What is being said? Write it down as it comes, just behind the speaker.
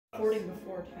Recording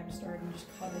before time started and just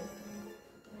cut it.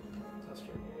 That's true.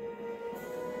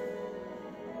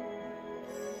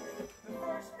 The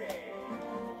first game.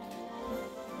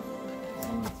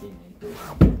 Someone's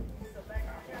teammate.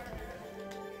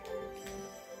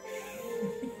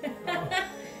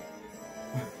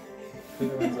 Who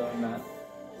the one's on that?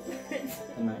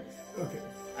 And Max. Okay.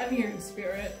 I'm hearing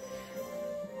spirit.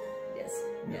 Yes.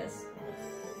 Yes.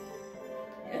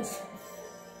 Yes.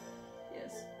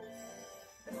 Yes.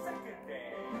 The second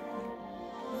game.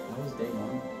 That was day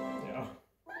one. Yeah.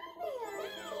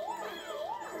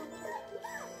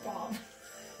 Bob.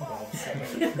 Bob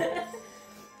seven.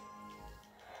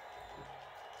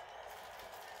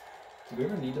 Do we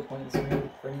ever need to point the screen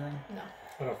for anything? No.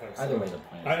 I don't think so. Either way, the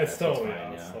point is It's still, fine,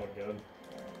 yeah, it's still good.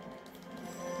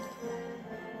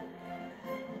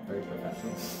 Very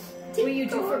professional. What you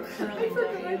do for curling,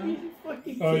 don't you?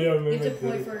 Oh yeah, You maybe. have to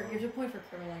point for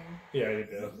curling. Yeah, you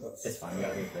do. That's, It's fine, we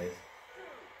got your face.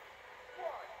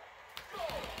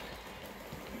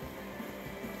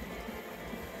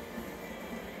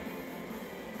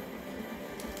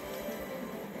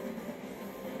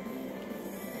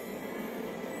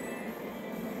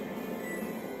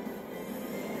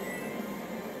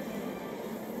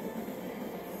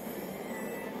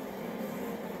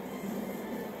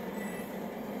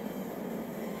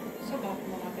 So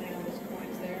awful not getting all those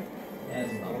coins there. Yeah,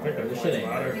 it's not I think hard. the This shit ain't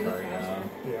points hard, matter.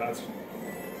 yeah. yeah, it's.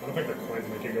 I don't think the coins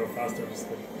make you go faster. Just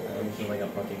the. It's just like a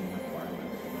fucking requirement.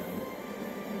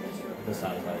 To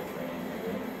satisfy the training.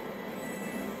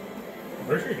 I'm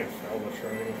pretty sure you can fail the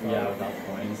training. Yeah, without the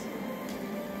coins.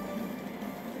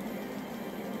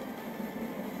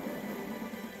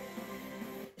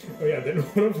 Oh yeah, didn't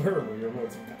one of our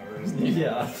remotes batteries?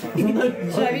 Yeah. Should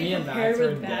I be Me and prepared Max were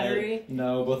with battery? dead.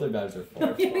 No, both our batteries are full.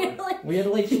 Like, We had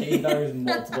to like change batteries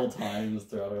multiple times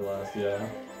throughout our last, yeah.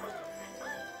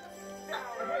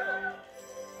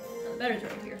 the battery's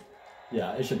right here.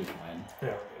 Yeah, it should be fine.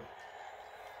 Yeah.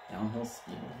 Downhill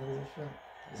ski, what is this shit?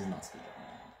 This is not ski down.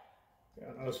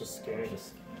 Yeah, that was just It's scary.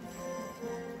 just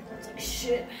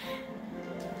Shit.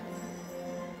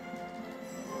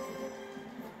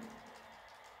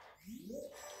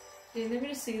 Dude, they're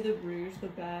gonna see the Rouge, the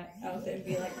bat outfit, and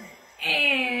be like,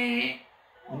 eh.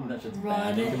 that shit's Run.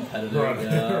 bad and competitive, Run,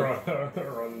 yeah.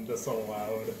 run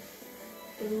disallowed.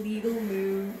 Illegal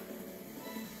move.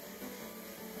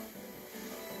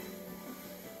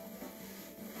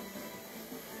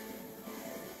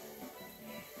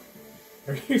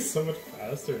 Are you so much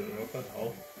faster? What the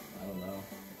hell? I don't know.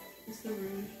 It's the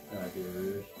Rouge. That might be the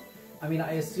Rouge. I mean,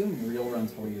 I assume real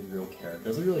runs will use real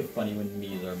characters. It's really funny when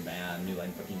Mii's are banned. You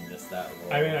like fucking missed that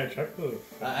rule. I mean, I checked the.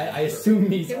 I assume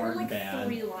Mii's There were aren't like banned.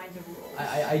 3 lines of rules.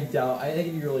 I doubt. I think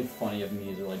it'd be really funny if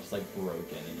Mii's are like just like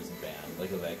broken and just banned,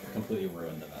 like completely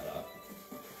ruined the meta.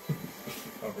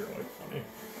 That'd be really funny.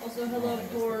 Also, hello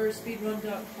for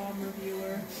Speedrun.com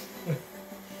reviewer.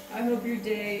 I hope your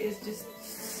day is just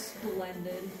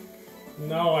splendid.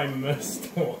 No, I missed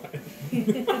one. We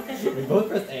both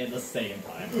pressed A at the same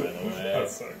time, by the way.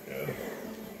 That's so good.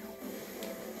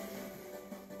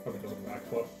 Hope it doesn't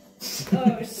backflip.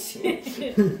 Oh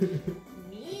shit.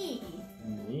 Me.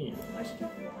 Me. I should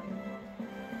drop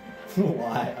one.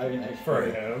 Why? I mean, For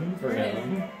him? For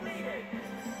him.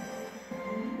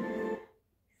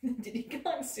 Diddy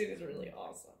Kong suit is really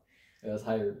awesome. It has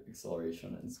higher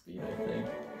acceleration and speed, I think.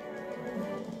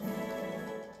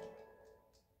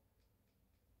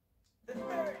 The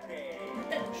third game.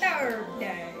 The third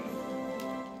day.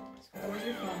 Where's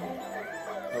your phone?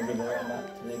 Over there on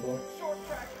that table. Short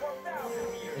track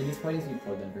 1000 meters. It just probably needs to be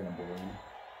plugged in for number one.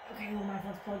 Okay, well my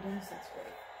phone's plugged in, so that's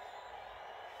great.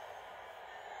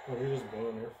 Oh, you're just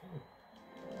blowing your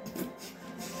phone.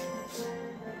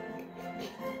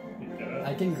 Yeah.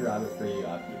 I can grab it for you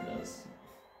after this.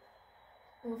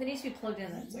 Well, if it needs to be plugged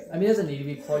in, that's like. I mean, it doesn't need to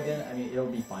be plugged in. I mean, it'll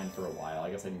be fine for a while.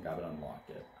 I guess I can grab it and unlock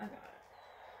it. I got it.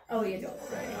 Oh, yeah, don't.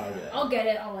 I'll get it. I'll get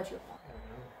it, I'll let you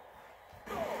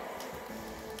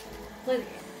play the game.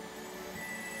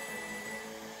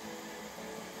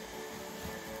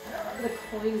 The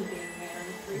coins game, man.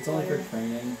 It's only for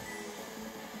training.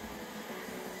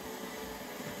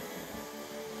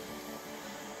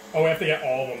 Oh, we have to get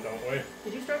all of them, don't we?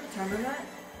 Did you start the timer, Matt?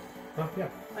 Huh? Yeah.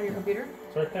 On your computer?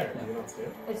 It's right there. Yeah. You don't see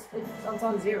it? It's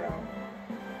on 0.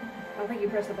 I don't think you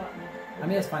pressed the button. I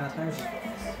mean, it's fine. That timer's just for us.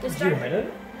 Just Did start you hit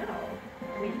it? No.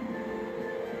 I mean,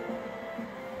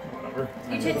 Whatever.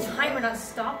 you hit timer, not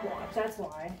stopwatch. That's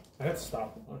why. I hit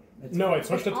stop one. It's No, wait,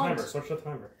 switch the It's on. timer. Switch the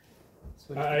timer.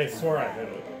 Switch I to swore I hit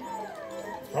it.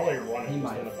 It's probably He running just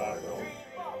might in the have. background.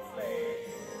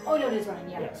 Oh no, it is running.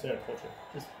 Yeah. Yeah, see, I told you.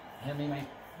 Just hand me my.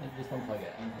 Just unplug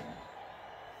it.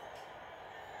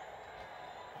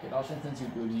 Get Austin, since you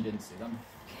boobs, you didn't see them.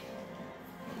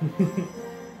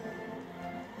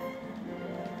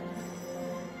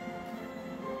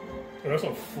 There was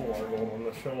some floor gold on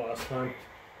the show last time.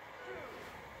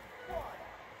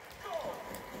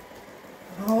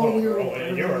 Oh, you're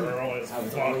early. You were early as I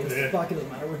was fuck, early dude. as fuck. It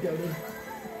doesn't matter. We're goated.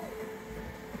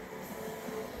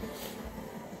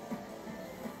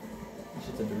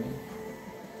 Shit's a dream.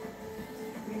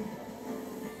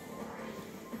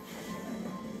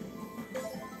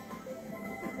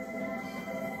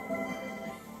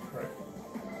 Right.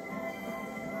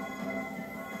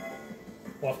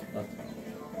 Left. Left.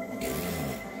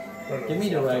 Right, Give me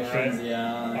left and directions, right.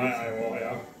 yeah. I will,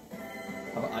 yeah.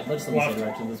 I'd let someone say Left.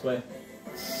 directions this way.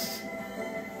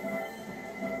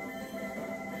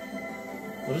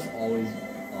 We'll just always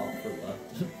opt for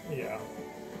left. Yeah.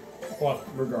 Left.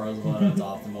 Regardless of whether it's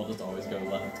optimal, we'll just always go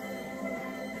left.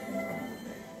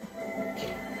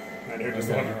 And you're just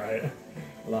Okay. going right.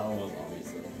 Well, that one was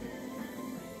obviously.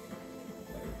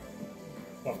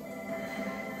 Left.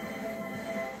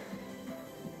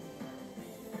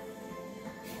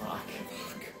 Fuck.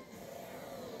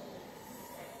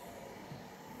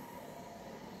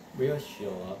 We got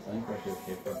shield up, so I think we're actually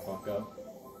okay for a fuck up.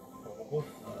 Probably.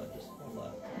 Just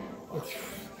left.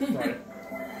 Right.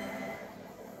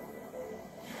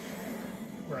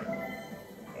 Right.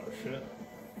 Oh shit.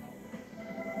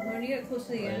 When you get close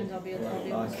to the end, I'll be able to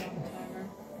Fuck. stop the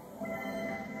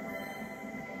timer.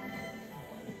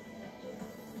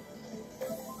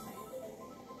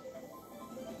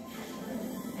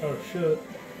 Oh shit.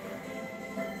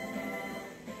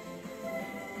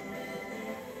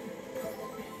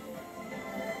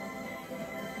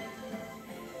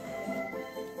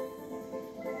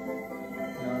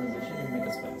 No, they should make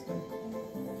us faster.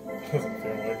 Doesn't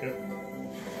feel like it.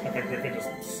 I think we could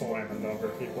just slam it over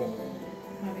people.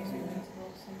 Obviously, that's a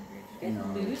little some Did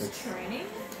No, they lose it's- training?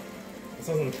 This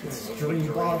doesn't. It's this Dream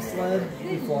isn't Bobsled. They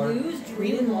didn't Before. lose We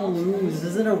Dream didn't Bobsled. lose. This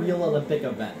isn't a real Olympic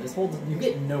event. This whole you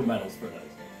get no medals for this.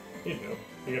 You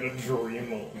do. You get a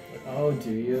dream Olympic. Oh,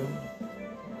 do you?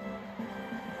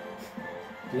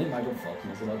 Do you think Michael Phelps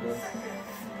knows about this?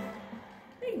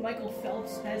 I think Michael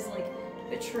Phelps has, like,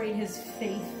 betrayed his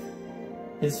faith.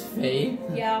 His faith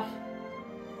Yeah,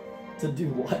 to do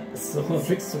what?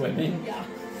 Olympic swimming? yeah.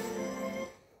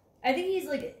 I think he's,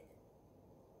 like,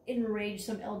 enraged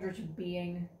some eldritch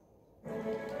being.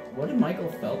 What did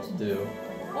Michael Phelps do?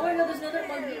 Oh my god, there's another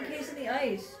monkey encased in the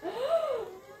ice.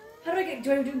 How do I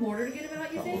do mortar to get him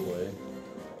out, you think? Probably.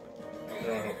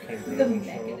 No, I don't think The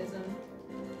mechanism.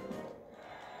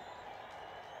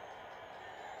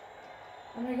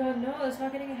 Oh my god, no, that's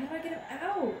not getting. How do I get him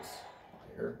out?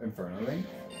 Fire. Inferno ring?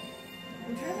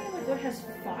 I'm trying to think of like what has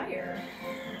fire.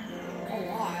 A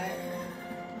lot.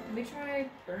 Let me try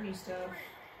Bernie stuff.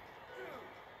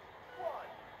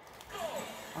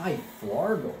 I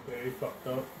Flargle. Yeah, you fucked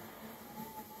up.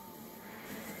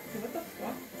 Okay, what the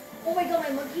fuck? Oh my god, my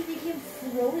monkey became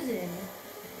frozen.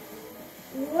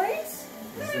 What? Is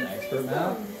this an expert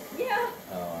map? Yeah.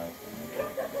 Oh,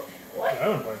 What? I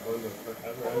haven't played Blizzard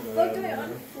forever. How the fuck do I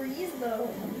unfreeze though?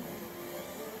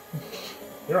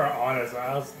 You're on his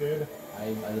ass, dude.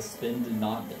 the spin did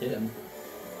not hit him.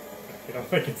 You don't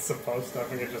think it's supposed to. I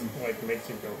think it just like makes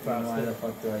you go Then why the faster.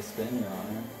 fuck do I spin, Your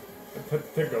Honor?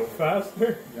 To go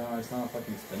faster? Your Honor, it's not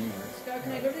fucking spinning works. Scott,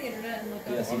 can I go to the internet and look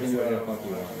up? Yes, you can do whatever the fuck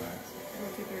you want, Max.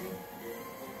 230.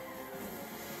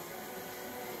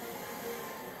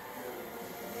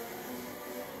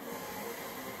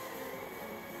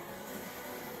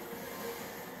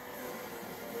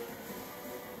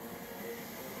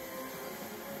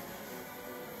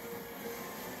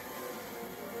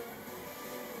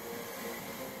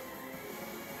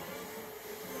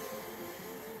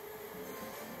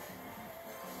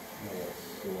 A little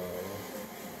slow.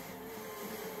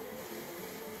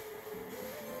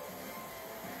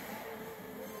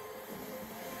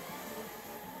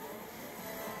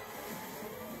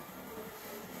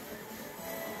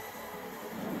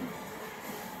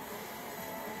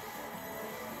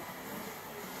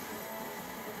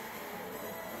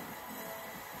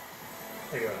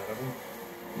 Are you ahead of him?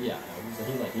 Yeah,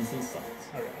 he sucks.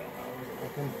 Okay, I wasn't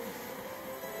looking.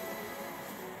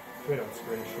 We don't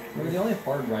screenshot. Remember the only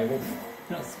hard rival,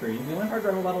 not screen, the only hard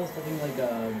rival battle is fucking like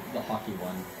the hockey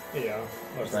one. Yeah.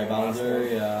 That's Right, the last Bowser,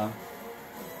 one. yeah.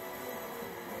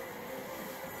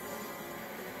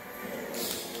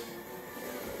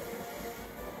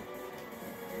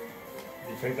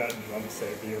 You think that jump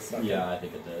saved you a second? Yeah, I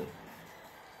think it did.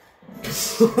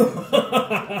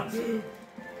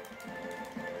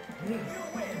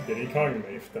 Diddy Kong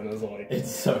Nathan is like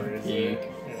It's so crazy. peak.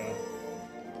 Yeah.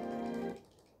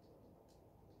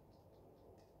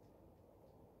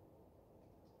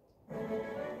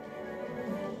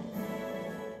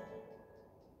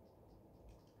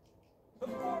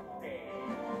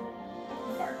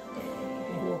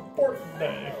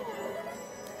 day.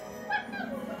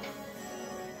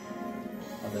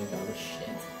 I think that was shit.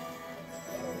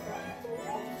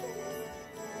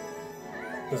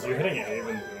 Does you hitting A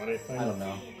even do anything? I don't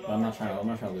know, but I'm not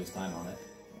trying to lose time on it.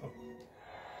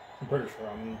 I'm pretty sure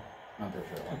I'm I'm pretty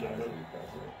sure it Yeah, matters but- if you press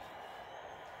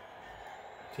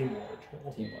Team Large.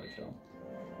 it. Team Large Hill.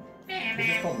 Is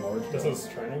this called Large Hill? This is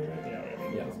training, right?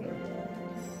 Yeah. Yeah.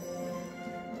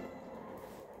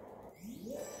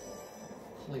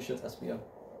 Holy shit, SBO.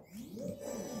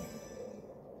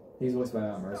 He's voiced by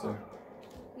Matt Mercer.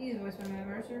 He's voiced by Matt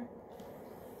Mercer.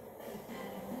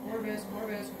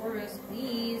 Corvus,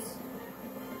 please.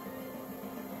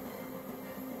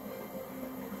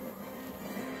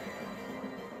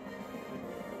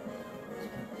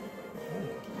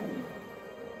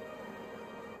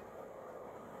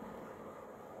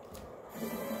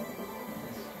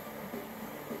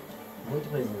 Who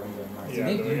plays Lorenzo and Max? Do Yeah, you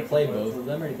think do we you get to play play? both of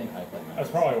them, or do you think I play Max? That's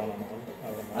probably one of them.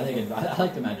 I think I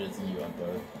like to imagine it's you on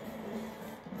both.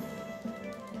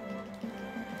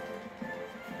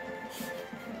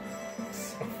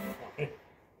 So funny.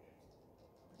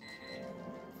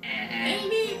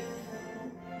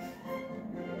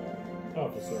 Oh,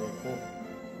 this is really cool.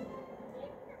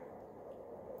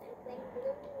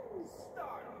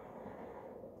 Start.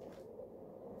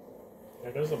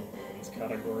 Yeah, there's a balloons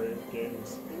category of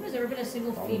games. I think there's ever been a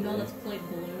single Probably. female that's played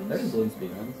balloons. There's balloon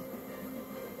speedruns.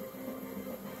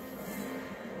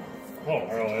 Oh,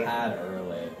 really? Tad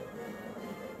early.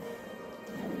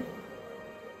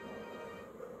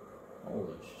 Holy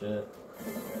shit.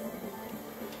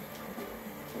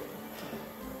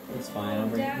 It's fine. I'll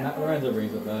bring, Dad. Matt Lorenzo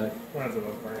brings it back. Might as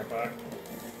well bring it back.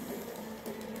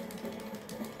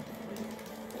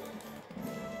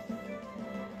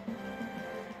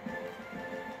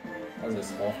 That was a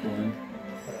soft balloon.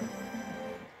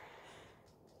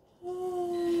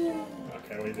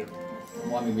 Okay, we did.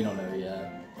 Well, I mean, we don't know yet.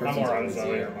 I'm Person's more on always Zoe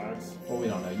here. or Max. Well, we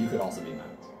don't know. You could also be Max.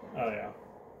 Oh, yeah.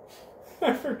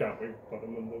 I forgot we put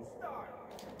him in this.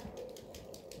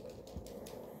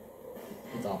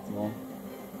 It's optimal.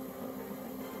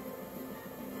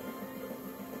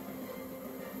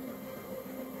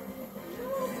 No,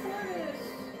 Corvus.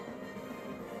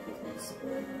 He's been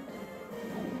screwed.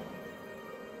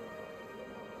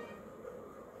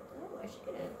 Oh, I should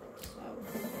get it. So.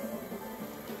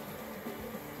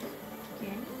 Can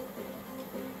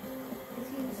he? Is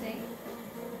he insane?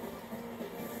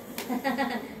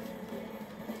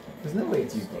 There's no way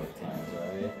it's you both times,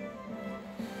 right?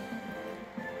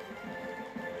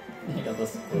 You got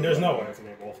this. There's no way it's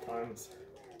me both times.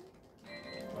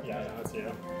 Yeah, that's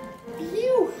you.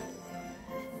 Phew!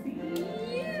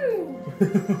 Phew!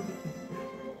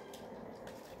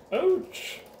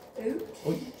 Ouch! Ouch.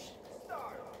 Oh,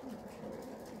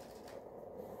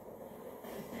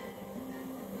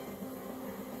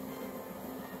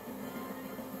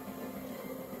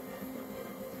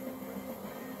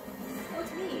 Oh,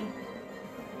 it's me.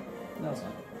 no, it's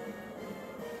not.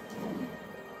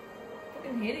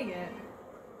 Fucking hitting it.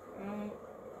 Oh.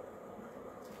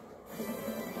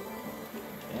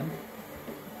 Damn.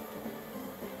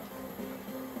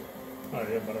 Oh,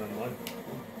 yeah, better than mine.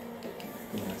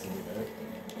 You want to do better?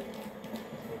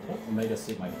 Omega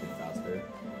Suit might be faster.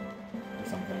 Or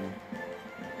something.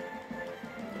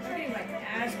 I'm getting my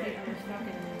ass beat on this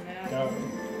fucking map. Go.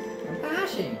 I'm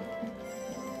bashing!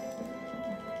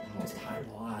 Oh, it's time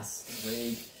loss.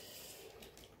 Great.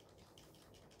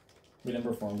 We didn't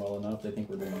perform well enough. They think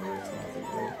we're doing worse.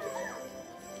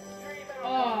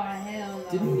 Oh, hell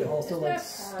no. Didn't we also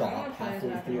It's like not hard. I stop wanna play halfway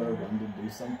this through our map. run to do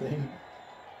something?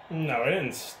 No, it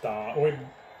didn't stop. We,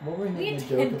 What were we We making a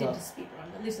joke attempted about? to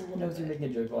speedrun, at least a No, little we were bit. making a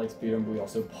joke about like speedrun, but we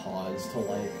also paused to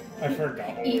like. I forgot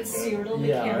what we Eat did. cereal in the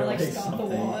Yeah, camera, like like stop the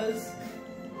something. was.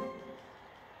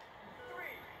 3,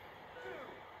 2,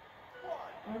 1.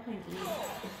 I wanna play Eve.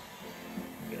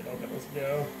 Dude, okay, let's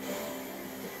go.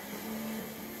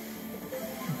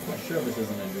 I'm sure this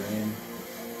isn't a dream.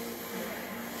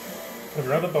 I'd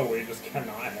rather, but we just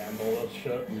cannot handle this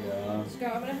shit. Yeah.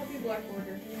 Scott, I'm gonna help you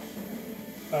blackboarder.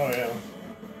 Oh, yeah.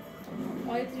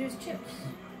 All you have to do is chips.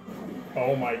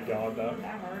 Oh my god, that.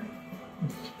 That hard.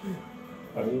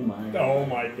 Oh my god. Oh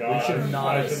my god. We should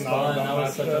not I have should spun. done That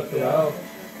was such a shit. throw. Yeah.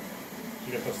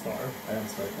 You get the star. I didn't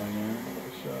start playing yet.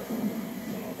 Holy shit. I don't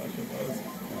know what that shit does.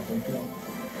 No, don't kill.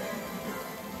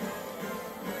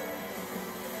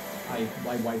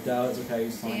 I wiped out. It's okay. I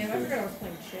used time Damn, I to. forgot I was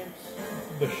playing chips.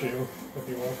 The shoe, if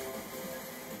you will.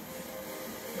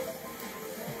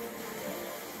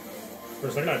 For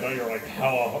a second, I thought you were like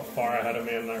hella far ahead of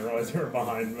me, and I realized you were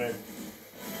behind me. Oh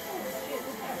shit,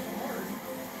 this is hard.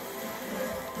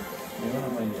 Maybe when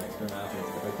I'm playing the extra map,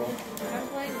 it's difficult. I'm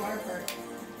playing water park.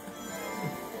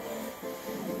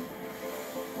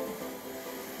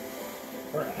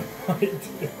 Or am I,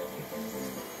 dude?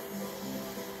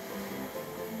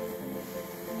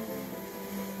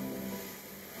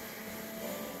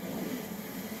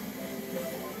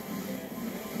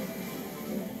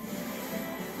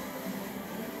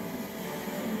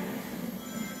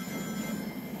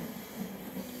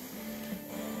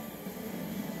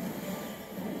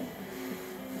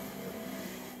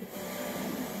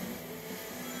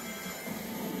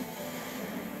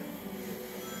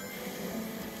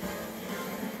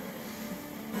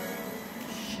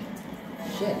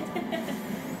 Shit.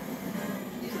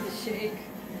 Use the shake.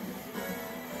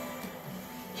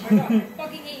 Oh my god, I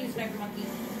fucking hate you, Sniper Monkey.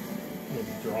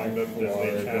 Drawing the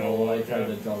Disney Channel I tried to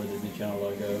logo. draw the Disney Channel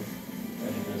logo.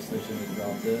 I should have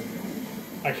dropped it.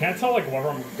 I can't tell like whether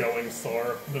I'm going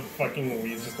slow. The fucking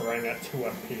Wii's just running at 2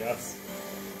 FPS.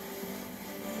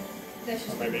 That's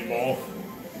just Or maybe weird. both.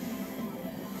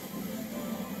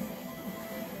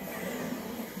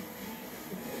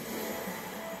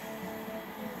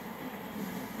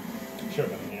 Should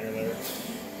have been near there.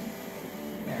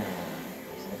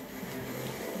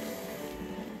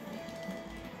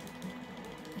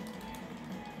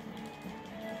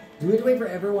 Do we have to wait for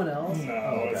everyone else? No,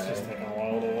 Oh, it's okay. just taking a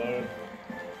while to load.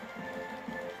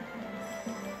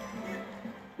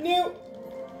 No.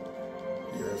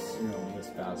 You're only as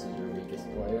fast as your weakest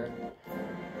player.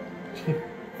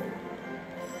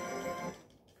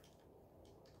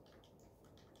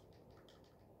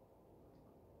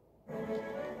 I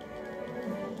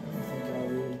think I'll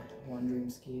read One Dream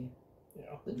Ski. Yeah.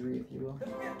 The Dree, if you will.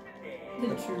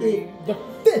 The tree. The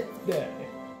 5th day!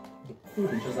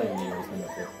 It's just like me, it's been the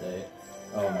 5th day.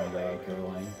 Oh my god,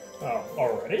 curling. Oh,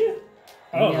 already? Yeah,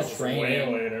 Oh, this is way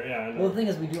training. later. Yeah, I know. Well, the thing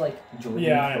is, we do like dream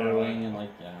Yeah, I know. curling and like,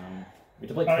 yeah. We have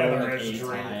to play Oh, yeah, curling there like is 8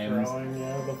 dream times. curling,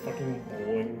 yeah, the fucking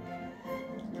bowling.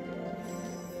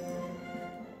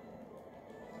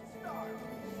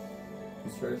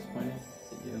 Who's first pointing?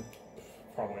 Is it you?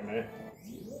 Probably me.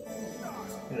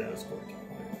 Yeah, it's quick.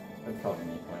 I'd probably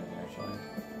me pointing, actually.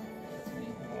 That's me.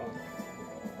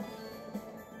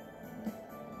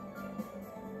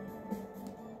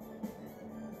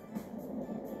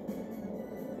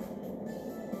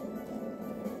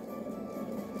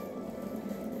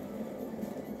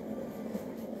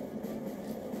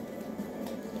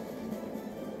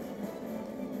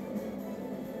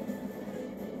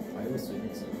 Why are we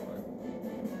sweeping so far?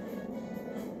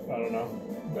 I don't know.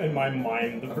 In my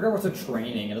mind, I forgot what's a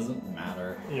training, it doesn't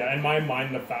matter. yeah, in my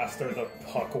mind, the faster the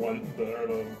puck went, or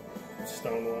the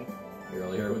stone went,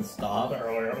 Earlier it would stop. the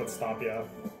earlier it would stop. Yeah,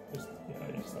 just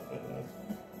you just have to.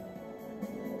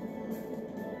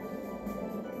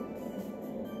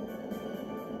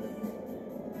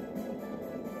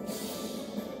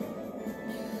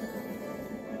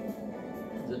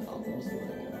 Is it optimal still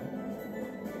there?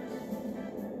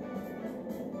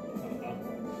 I don't know.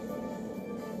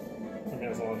 I mean,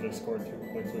 as long as they score 2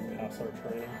 points, we pass our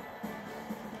training.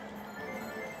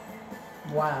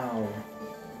 Wow.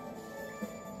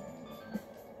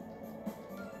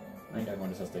 I think everyone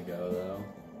just has to go though.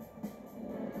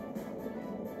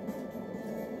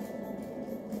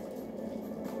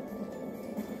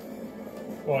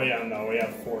 Well, yeah, no, we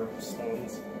have 4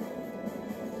 stones.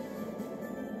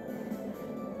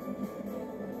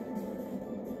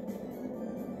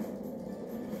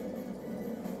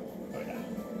 Oh yeah.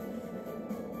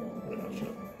 Wait, no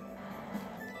shit.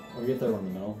 We'll get there in the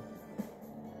middle.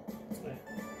 Okay.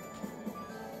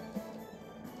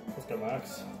 Let's go,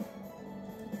 Max.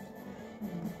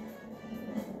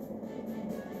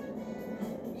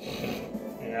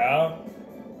 Yeah.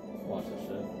 Watch this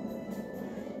shit.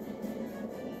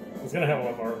 He's gonna have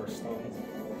one more of our stones.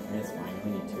 I mean, it's fine.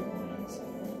 We need 2 points.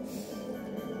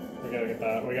 We gotta get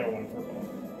that. We gotta win for both.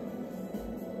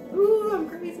 Ooh, I'm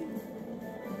crazy.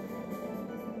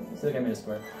 So I made a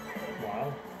square.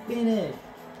 Wow. Finish.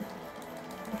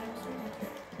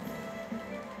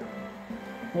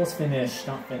 Well, it's finished,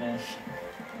 not finish.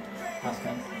 Past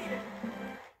tense.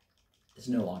 It's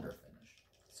no longer finished.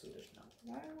 It's Swedish now.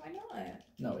 Why not?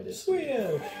 No, it is.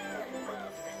 Swedish.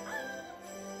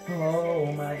 Oh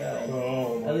my god.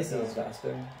 Oh my At least God. it was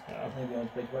faster. Yeah. Maybe I'll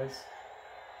play twice.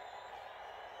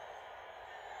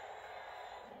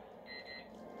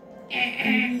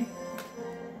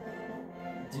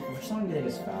 Which song do you think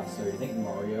is faster? Do you think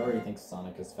Mario or do you think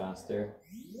Sonic is faster?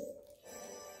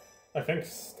 I think.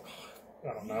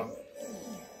 I don't know.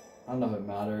 I don't know if it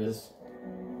matters.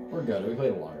 We're good. We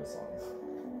played a longer song.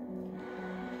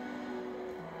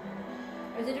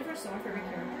 Is it a different song for every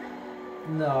character?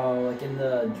 No, like in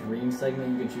the Dream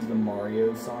segment, you can choose the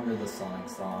Mario song or the Sonic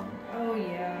song. Oh And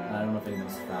I yeah. don't know if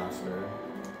anyone's faster.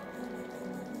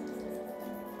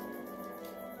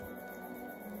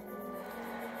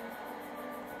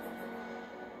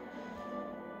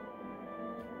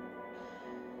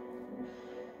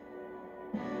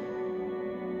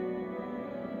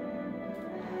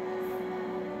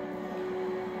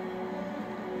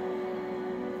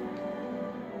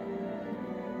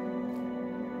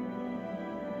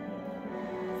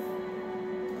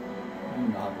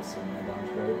 just sitting there down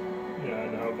straight. Yeah, I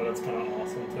know, but it's kind of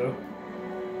awesome too.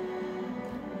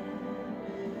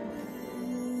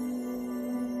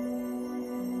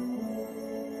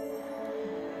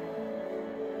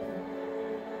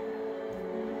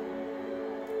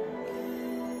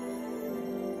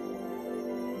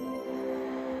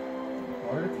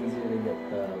 I wonder if it's easier to get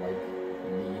the like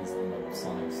knees in the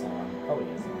Sonic song.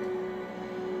 Probably isn't.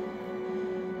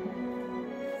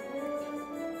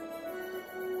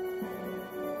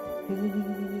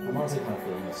 I'm honestly kind of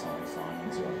feeling the Sonic song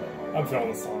and so I'm playing Mario. I'm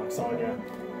feeling the Sonic song, yeah.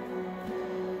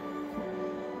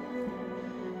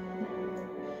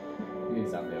 You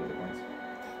exactly have the points.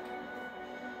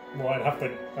 Well, I have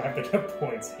to get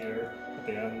points here at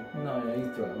the end. No,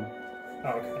 you throw. Oh,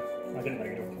 okay. I get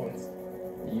negative points.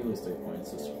 You lose 3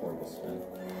 points, it's a horrible spin.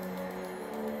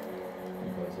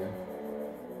 You close here.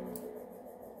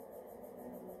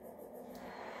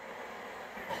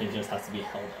 It just has to be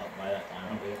held up by that time. I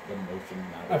don't think the motion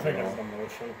matters. I think at it's all. the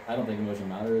motion. I don't think the motion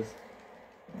matters.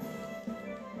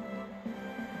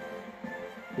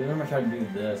 The time I tried to do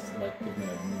this, like, give me a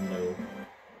no.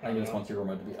 I just want your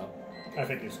remote to be up. I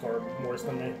think you scored worse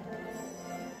than me.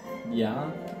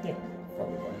 Yeah? Yeah.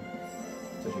 Probably.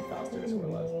 Especially faster to score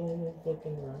less.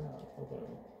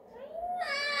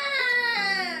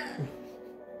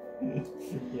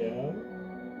 Yeah?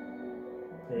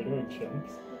 Are you doing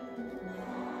chimps?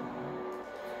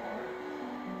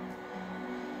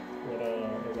 What,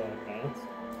 is that advanced?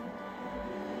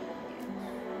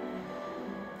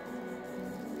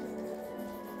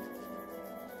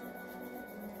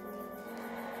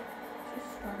 Just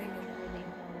starting is really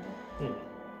hard.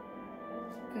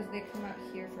 Because they come out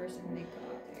here first and they go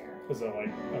out there. Is that like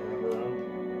a rubber round?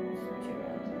 Two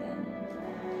rounds and then.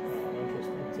 Oh,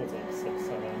 interesting. So it's like 6,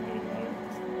 7, 8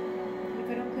 rounds. If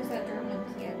I don't place that dirt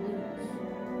monkey, I lose.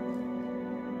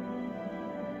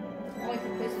 All I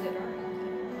can place is a dirt monkey.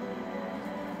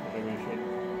 I think we should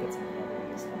get some money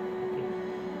on this one.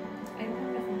 I don't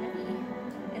have enough money.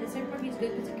 And the second monkey is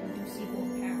good because it can do sequel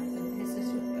paths and pisses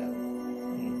with them.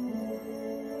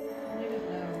 I don't even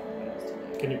know what else to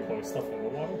do. Can you place stuff in the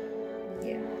water?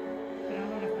 Yeah. But I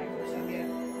don't have enough money for some yet.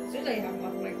 As soon as I have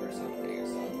enough money for some there,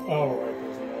 so. Oh, right.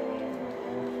 There's no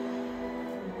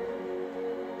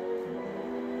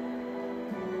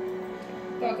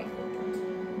Okay, cool.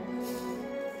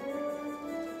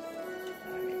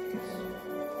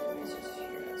 It's just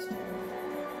here, that's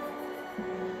fine.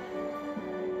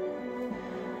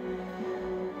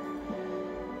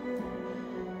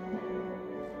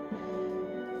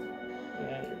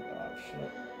 Yeah, you're dog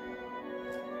shit.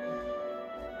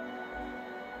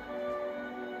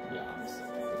 Yeah, I'm so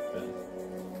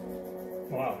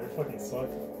good. Wow, you're fucking suck.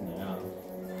 Yeah.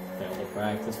 Failed to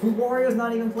practice. Food Warrior's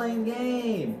not even playing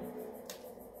game!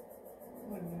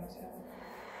 What knows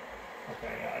how?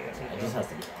 Okay, yeah, I guess you It just has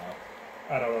to be up.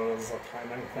 I don't know, this is a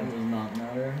timing It thing. does not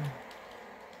matter.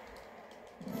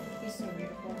 He's so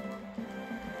beautiful.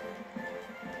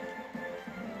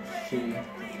 She.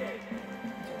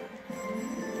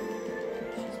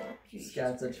 She's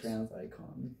Scat's a trans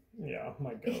icon. Yeah,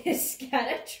 my god. Is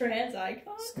Scat a trans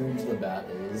icon? Scooge the Bat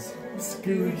is.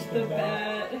 Scooge The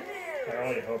bat. I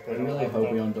really hope we I don't really have hope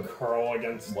to we don't do- curl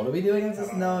against. What are we doing against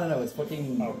this? No, it's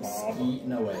fucking Oh, Bob. Ski.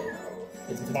 No way.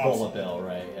 It's Bob's- Bullet Bill,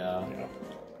 right? Yeah. Yeah.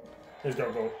 He's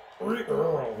gonna go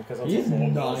Earl because that's He's what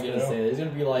Bullet not Bills gonna do. say it. He's gonna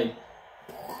be like,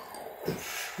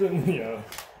 Yeah.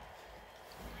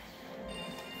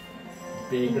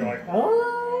 big. You're like,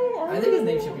 I think his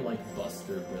name should be like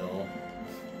Buster Bill.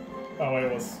 oh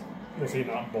wait, was he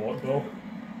not Bullet Bill?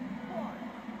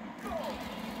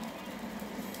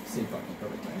 See, fucking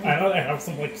perfect. I know they have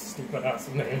some like stupid ass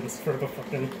names for the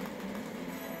fucking.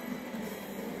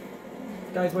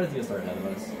 Guys, why did you start ahead of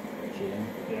us? Cheating.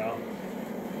 Yeah.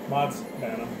 Mods,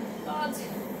 ban him. Odds.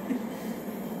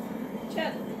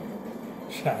 Chat.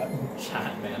 Chat.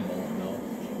 Chat man, Bullet Bill.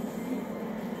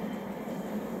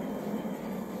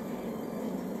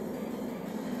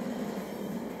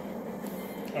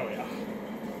 Oh yeah.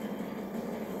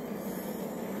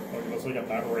 Look at this, we got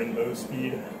that rainbow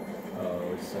speed. Oh,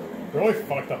 it's so Really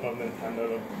fucked up on Nintendo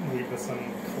to leave this in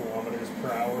kilometers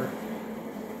per hour.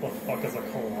 What the fuck is a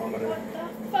kilometer? What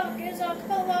the fuck is a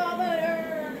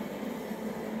kilometer?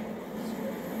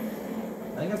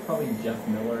 I think that's probably Jeff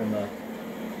Miller in the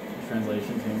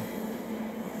translation team.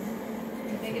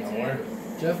 I think it's Nowhere.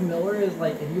 Jeff Miller is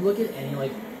like, if you look at any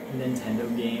like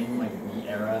Nintendo game, like Wii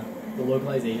era, the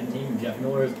localization team, Jeff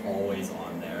Miller is always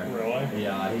on there. Really?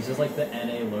 Yeah, he's just like the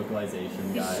NA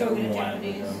localization He's guy. so good at One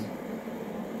Japanese. of them.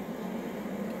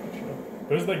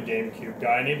 Who's the GameCube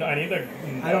guy? I need to.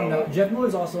 I don't know. Jeff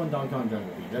Miller's also in Donkey Kong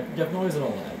Jungle Beat. Jeff Miller's an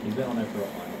old head. He's been on there for a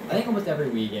while. I think almost every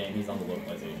Wii game he's on the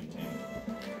localization team.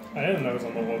 I didn't know he was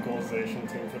on the localization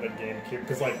team for the GameCube,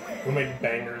 because, like, we made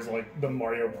bangers like the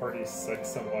Mario Party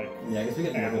 6 and, like, Yeah, I guess we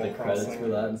could look Animal at the credits Crossing. for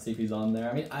that and see if he's on there.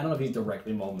 I mean, I don't know if he's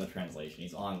directly involved in the translation.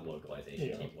 He's on the localization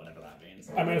Yeah. team, whatever that means.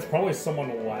 I mean, it's probably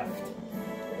someone left.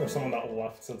 Or someone that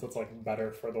left since it's, like,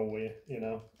 better for the Wii, you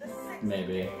know?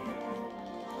 Maybe.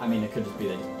 I mean, it could just be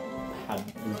that he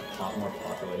was more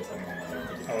popular. Just had more money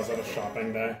to do Oh, is that a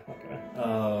shopping day? Okay.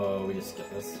 Oh, we just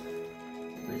skipped this.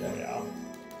 Free day. Yeah.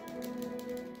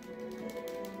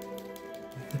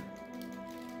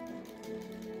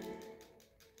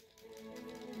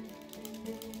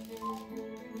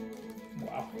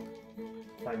 Wow.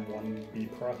 Frame 1 B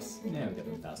press. Yeah, we get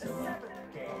them faster than that.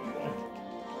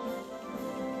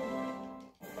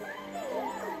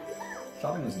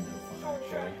 Shopping was no fun,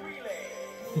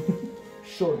 actually.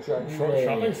 Short track relay.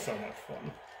 Shopping's so much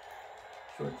fun.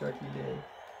 Short track relay.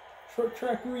 Short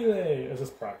track relay. Is this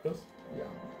practice? Yeah.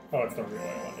 Oh, it's the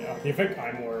relay one, yeah. Do you think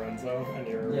I'm Lorenzo and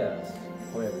you're... Yes.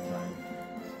 Play every time.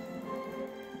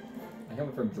 I can't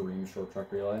wait for Dream short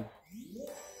track relay.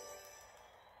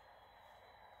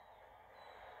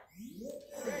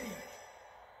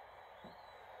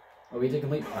 Oh, we did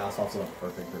complete pass-offs of a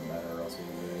perfect or better, or else we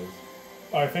lose.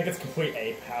 Oh, I think it's complete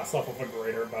A pass off of a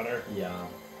great or better. Yeah.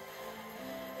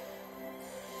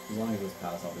 As long as this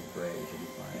pass-off is great, we should be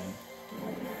fine.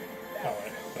 Oh,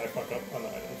 wait. Did I fuck up? Oh, no, I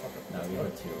didn't fuck up. No, we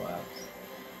had 2 laps.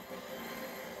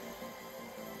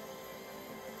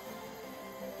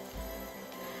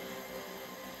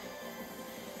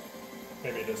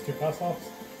 Maybe it is 2 pass offs?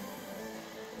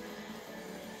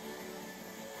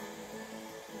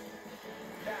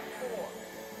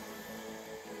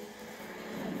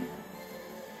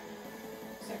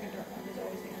 Second dark one is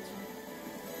always the answer.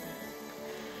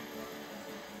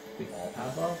 We all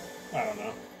pass-offs? I don't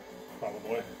know.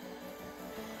 Probably.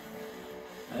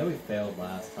 I know we failed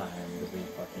last time because we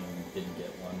fucking didn't get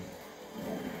one.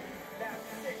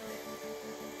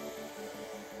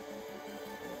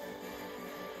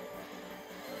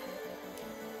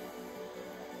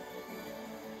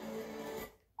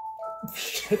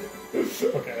 Shit.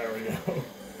 Okay, there we go.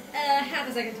 Half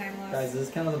a second time loss. Guys, this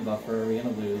is kind of the buffer. Are we gonna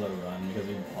lose our run because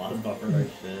we pause buffer our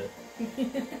shit?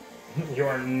 You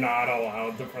are not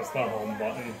allowed to press the home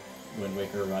button. Wind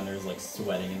Waker runners like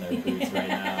sweating in their boots right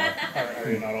now. Are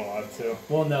you not allowed to?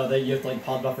 Well, no, that you have to like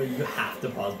pause buffer. You have to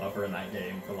pause buffer in that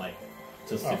game for like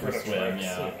to For super the swim. tricks,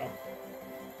 Yeah.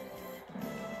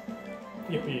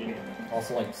 Yippee.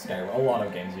 Also, like Skyrim, a lot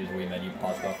of games use Wii menu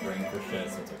pause buffering for shit,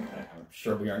 so it's okay. I'm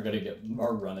sure we aren't gonna get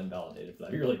our run invalidated for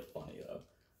that. You're really funny though.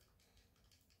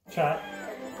 Chat.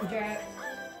 Jack.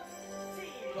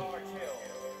 Team Large Hill.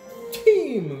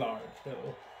 Team Large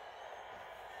Hill.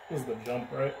 This is the jump,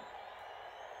 right?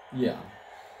 Yeah.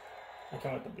 I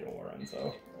can't wait to be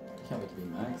Lorenzo. Can't wait to be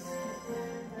Max.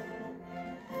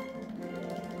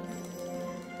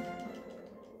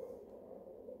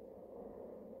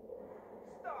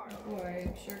 Boy,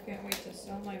 I sure can't wait to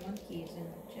sell my monkeys and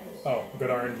gems. Oh, good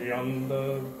RNG on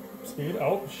the speed.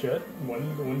 Oh, shit.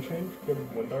 Wind change.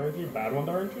 Good wind RNG. Bad wind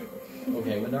RNG.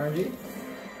 Okay, wind RNG.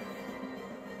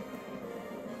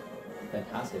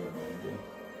 Fantastic wind RNG.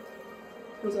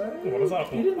 Was that? What is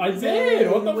that? You didn't I say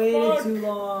did! What the you waited fuck? too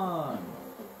long.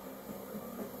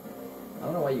 I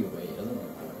don't know why you wait. It doesn't really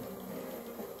matter.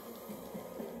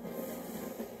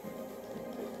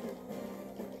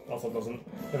 Also doesn't.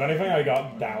 If anything, I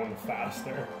got down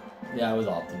faster. Yeah, it was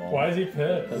optimal. Why is he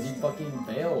pissed? Because you fucking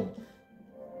failed.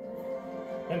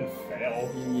 I didn't fail.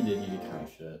 You did kind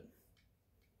of shit.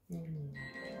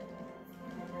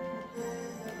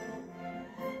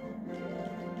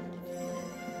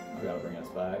 I gotta bring us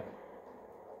back.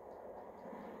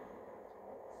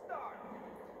 Start.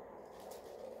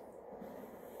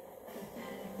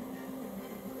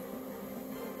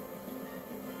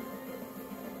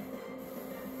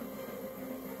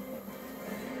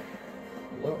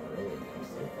 A little early, man. I'm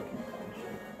so fucking dumb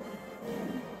shit.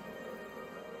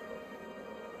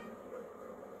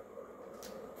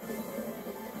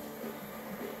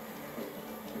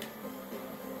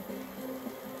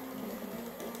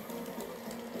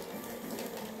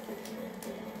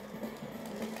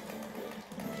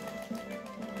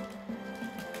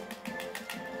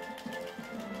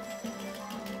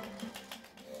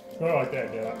 I like the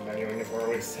idea that menuing is where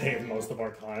we save most of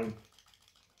our time.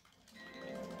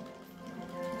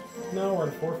 No, we're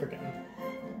in 4th again.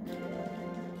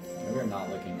 We're not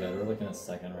looking good. We're looking at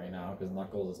 2nd right now because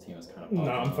Knuckles' team is kind of.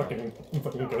 No, I'm fucking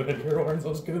good here.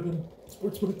 Lorenzo's good in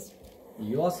sportsman's.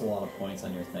 You lost a lot of points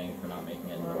on your thing for not making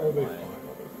it. I'll be fine.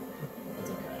 It's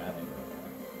okay. I think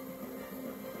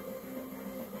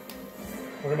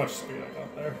Look how much speed I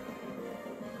got there.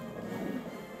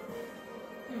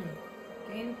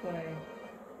 Gameplay.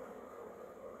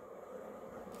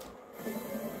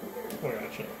 Look at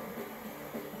that shit.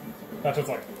 That's just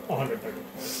like 130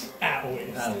 at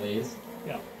least. At least.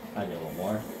 Yeah. I'd get a little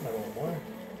more. A little more.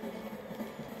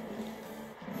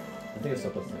 I think it's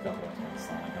still puts a couple of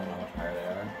Sonic. I don't know how much higher they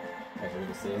are. Actually,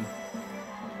 to see.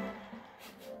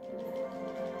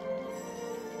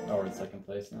 Oh, we're in second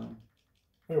place now.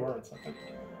 We were in second.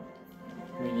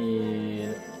 We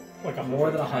need Like more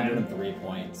than 103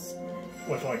 points.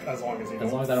 Which, like, as long as you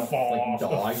As long as I don't fall like off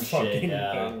dog the shit, fucking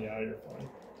yeah. thing, yeah, you're fine.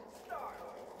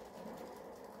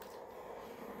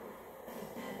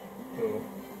 Ooh.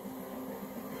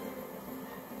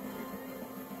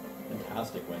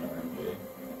 Fantastic win, RMG.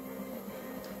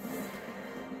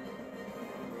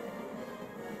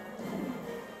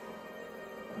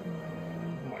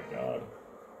 Oh my god.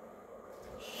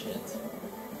 Shit.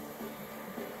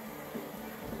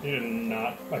 You did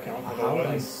not account for the How was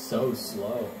I win. so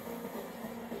slow?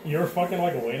 You were fucking,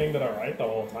 like, waiting to the right the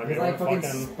whole time. You Because I were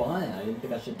fucking spun. I didn't think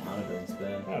that shit counted during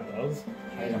spin. Yeah, it does.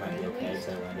 I think I might be okay because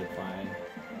I landed fine.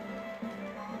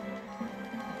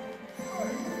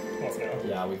 Let's go.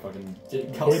 Yeah, we fucking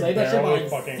did. We Say that shit by barely like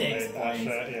fucking 6 made that points.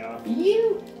 shit, yeah.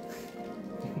 You.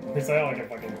 We say it like it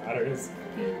fucking matters.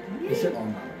 This shit all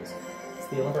matters. It's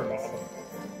the For Olympics.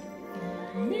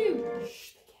 Bob. New.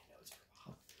 Shh, they can't know it's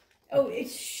for Bob. Oh,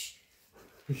 it's shh.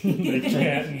 They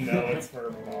can't know it's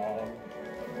for Bob.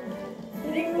 I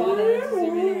think Bob is the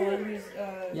only one who's,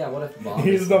 Yeah, what if Bob?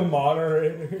 He's is- the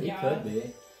moderator. He Yeah. could be. He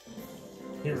He's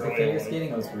the really figure would. skating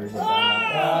host version.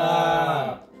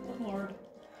 Ah! Lord.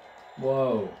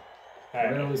 Whoa. We're Hey.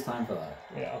 gonna lose time for that.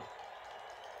 Yeah.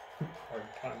 Hard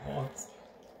time loss.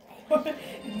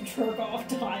 Jerk off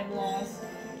time loss.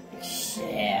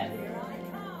 Shit.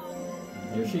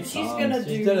 Here she She's comes. gonna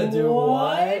She's do gonna do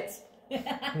what? what?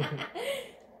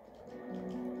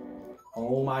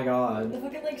 Oh my god. The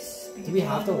fucking like speed. Do we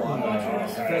have to watch? Oh, I feel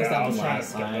like okay, that I was happened trying to last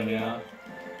skip time, it, yeah.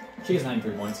 She gets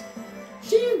 93 points.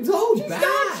 She's so bad!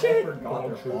 I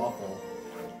forgot they're awful.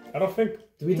 I don't think.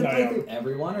 Do we have to No, play yeah. through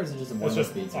everyone, or is it just a one It's just.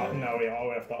 speed No, we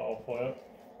all have to all play it.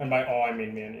 And by all, I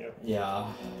mean me and you. Yeah.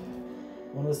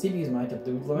 One of the CPUs might have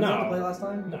to. Did Lawrence have to play last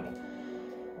time? No.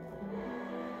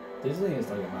 These things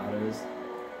like it matters.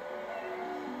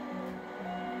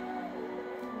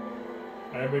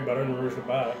 I'd be better than Rouge the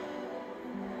Bat.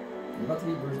 You're about to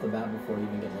beat Bruce the Bat before you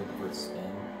even get like the first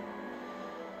spin.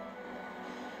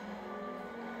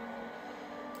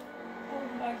 Oh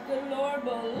my good lord,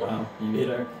 Bo. Wow, you beat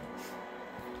her.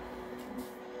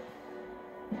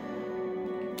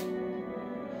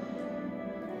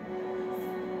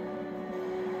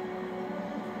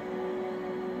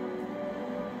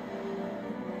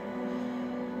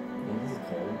 Oh, this is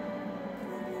cold.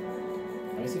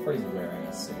 I see Freddy's wearing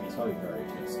a suit. He's probably very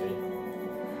tasty.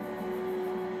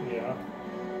 Yeah.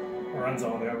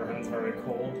 Lorenzo, on the other hand, is very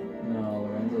cold. No,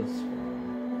 Lorenzo's.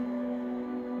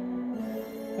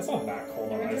 It's not that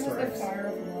cold on Richard ice has like rinks. fire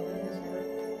of love in his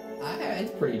heart.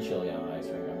 It's pretty chilly on ice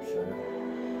rink, I'm sure.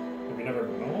 Have you never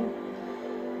been on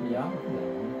one? Yeah, I've been on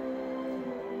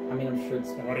one. I mean, I'm sure it's.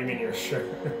 What do you mean you're sure?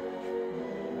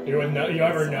 You would know? You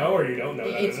ever know, or you don't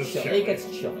know that It's it is chilly. chilly? It gets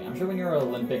chilly. I'm sure when you're an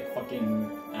Olympic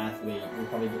fucking athlete, you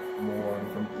probably get warm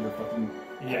from your fucking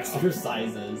Yeah.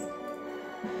 exercises.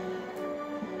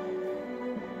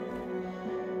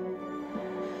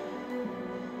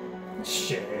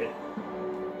 Shit.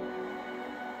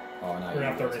 Oh, now We're gonna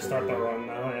have to restart the run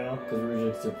now, yeah. Because usually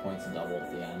it's your points double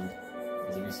at the end.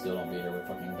 Because if you still don't beat her with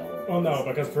fucking double. Oh no,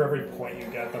 because for every point you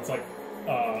get, that's like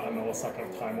a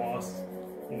millisecond of time loss.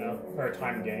 You know? Or a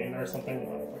time gain or something. I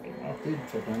don't fucking know. Dude,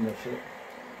 trick on that shit.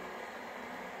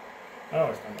 I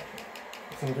always find that shit.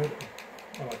 It's not good.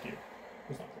 I like you.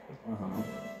 It's not good. Uh-huh.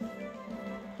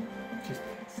 She's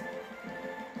pissed.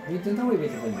 We didn't know we could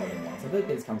play more than once. I feel like we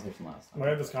had this conversation last We time.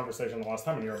 had this conversation the last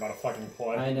time and you were about to fucking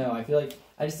play. I know, I feel like.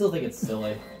 I just still think it's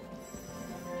silly.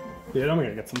 Dude, I'm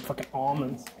gonna get some fucking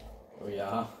almonds. Oh,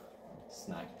 yeah.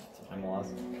 Snack. Time loss.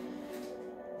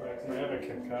 Wait, can I have a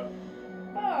Kit Kat?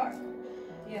 Fuck.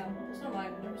 Yeah, it's not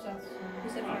mine. Never said. He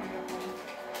said for everyone.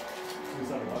 You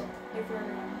said what? They're for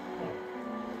everyone. Oh.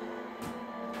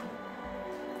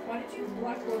 Why did you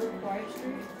black order Quiet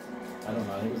Street? I don't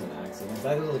know, I think it was an accident. 'Cause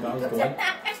I was going.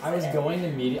 I was going to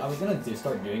medium. I was gonna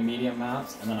start doing medium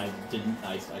maps, and then I didn't.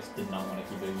 I did not want to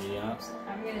keep doing medium maps.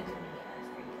 I'm gonna do it.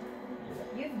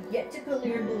 You've yet to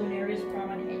clear Balloonaria's prom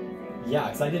on anything. Yeah,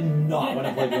 because I did not want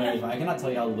to play Lunary's Prime. I cannot tell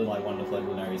you how little I wanted to play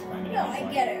Lunary's Prime at No, any I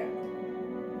point. get it.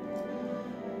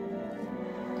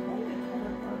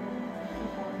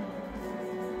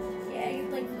 Yeah, you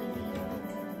like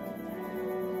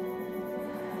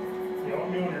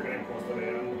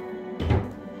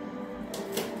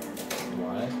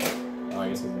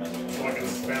his menu. So I can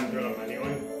spam through the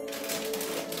menuing.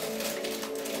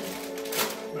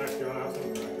 Max, do you want to have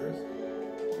some crackers?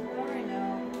 Not right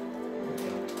now.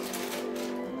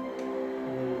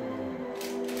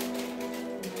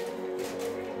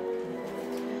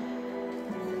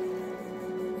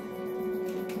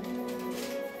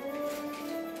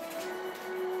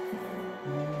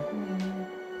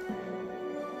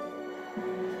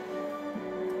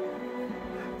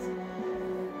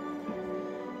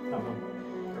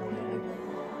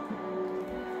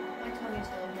 My tummy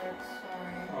still hurts,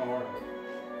 sorry.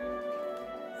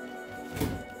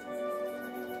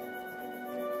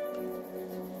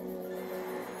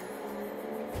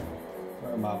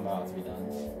 Or am I about to be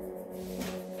done?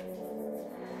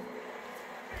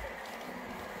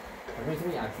 Every time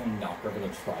we actually knock over the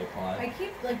tripod. I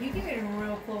keep, like, you keep getting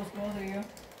real close, both of you.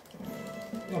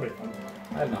 That'll be fun.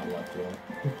 I have not left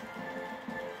yet.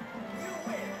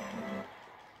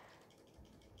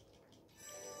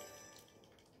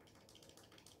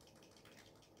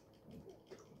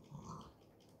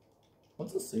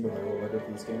 What's the single player record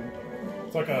for this game?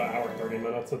 It's like an hour 30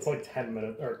 minutes. It's like 10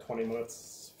 minutes or 20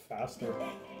 minutes faster.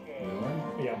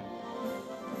 Really? Yeah.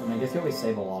 And I guess you always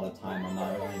save a lot of time on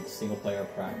not really single player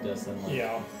practice and like.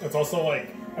 Yeah. It's also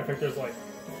like, I think there's like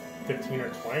 15 or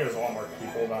 20. There's a lot more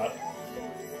people that.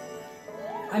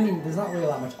 I mean, there's not really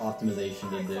that much optimization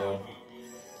to do.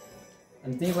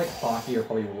 And things like hockey are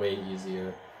probably way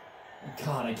easier.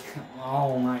 God, I can't.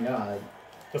 Oh my god.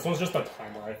 This one's just a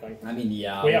timer, I think. I mean,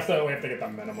 yeah. We have to get the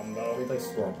minimum though. We like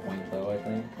score a point though, I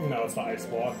think. No, it's the ice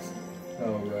blocks.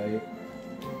 Oh, right.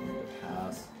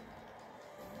 Pass.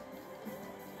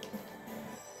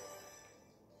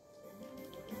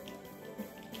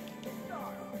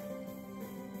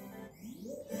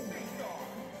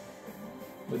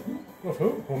 With who? With who?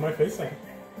 Who am I facing?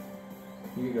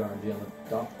 You can go RNG on the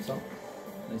top, so.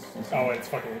 Nice. Oh, it's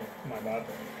fucking my bad.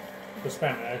 Just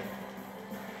spam A.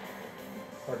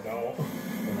 Or don't.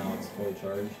 Well, now it's fully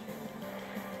charged.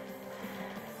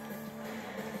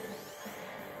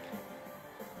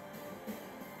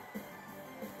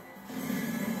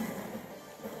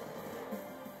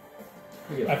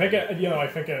 I think it, you know, I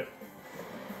think it.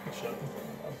 Shit.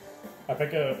 I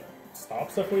think it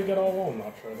stops if we get all low. I'm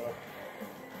not sure though.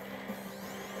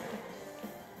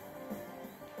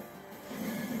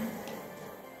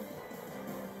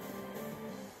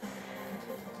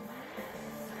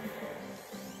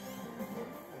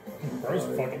 Bro's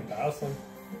fucking passing.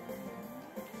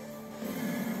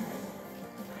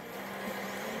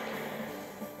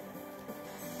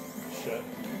 Shit.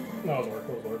 No, it was work.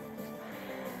 It was work.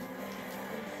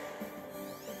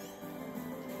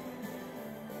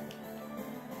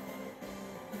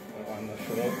 I line this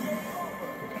shit up.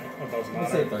 Okay, that doesn't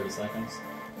Let's say matter. 30 seconds.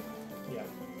 Yeah.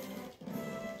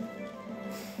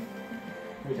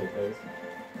 We take those.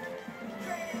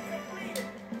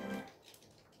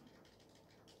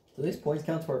 Do these points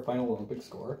count to our final Olympic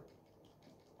score?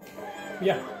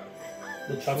 Yeah.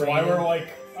 The That's why we're like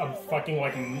fucking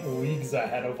like leagues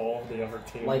ahead of all of the other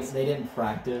teams. Like they didn't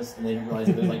practice and they didn't realize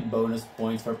that there's like bonus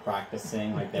points for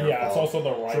practicing. Like they're yeah, it's also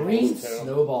the Dream rivals too.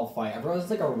 snowball fight. I realize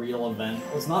it's like a real event.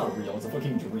 Well, it's not a real. It's a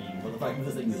fucking dream. But the fact that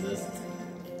this thing exists,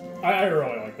 I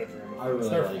really like the dream. I really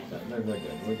They're like that. They're good.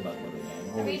 Look at that little game.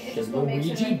 Holy mean, it's shit! just what makes it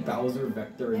Luigi, like- Bowser,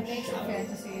 Vector, It and makes it Shadow.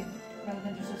 fantasy rather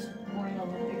than just this boring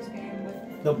Olympics game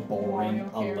with The boring Mario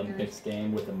characters. Olympics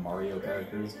game with the Mario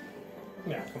characters.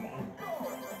 Yeah, come on.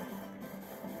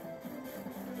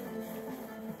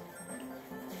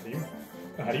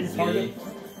 How do you Z. target?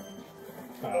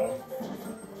 Oh.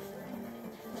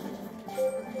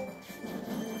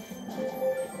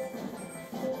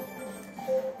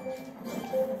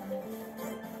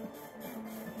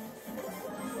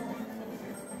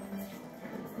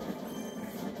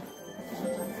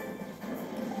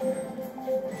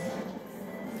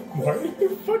 Why are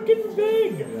you fucking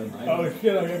big? Yeah, I Oh know.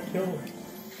 shit, I got killed.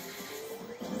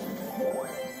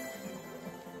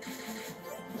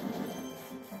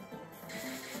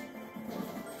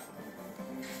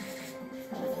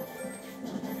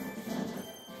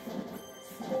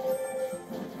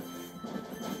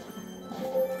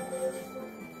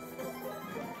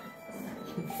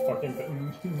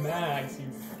 Fucking Max, you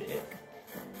dick.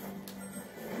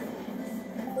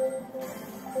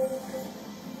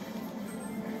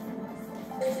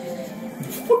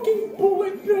 Fucking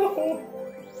bullet, no!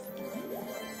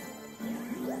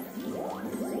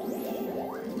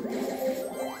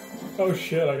 Oh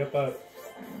shit, I got that.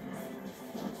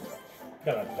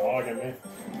 Got a dog in me.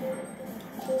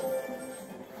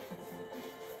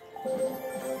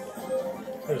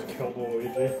 I just killed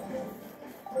Luigi.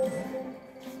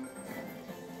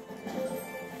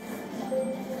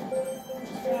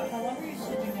 Scott, how long were you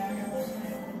sleeping down here last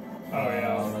night? Oh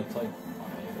yeah. It's like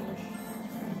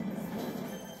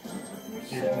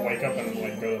 5-ish. You wake up and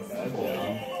like go to bed.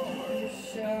 Yeah. You're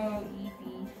so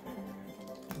eepy.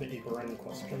 The Ibaran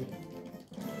question.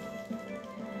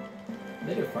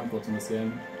 They do front flips in this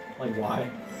game. Like, why?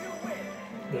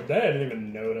 The day I didn't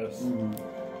even notice.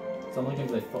 Some of the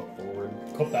games they flip forward.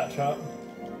 Clip that shot.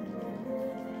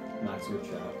 Max your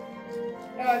chat.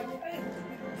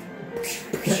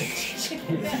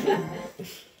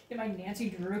 Get my Nancy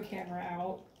Drew camera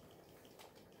out.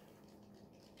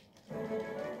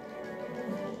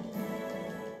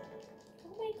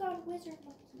 Oh my god, wizard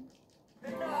monkey.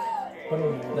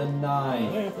 The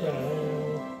 9.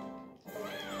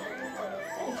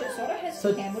 Soda has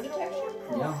So- camo detection?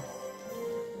 Yeah.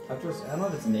 After I don't know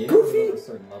if it's native or at a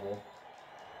certain level.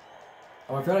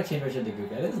 Oh, I forgot I changed my shit to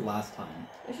Goofy. I did this last time.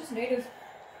 It's just native.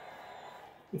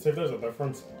 Let's see if there's a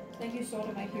difference. Thank you,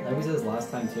 Soda, my hero. I think we did this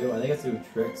last time too. I think it's to do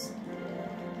with tricks.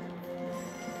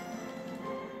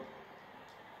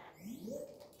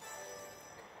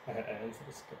 I had ends of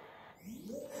the skip.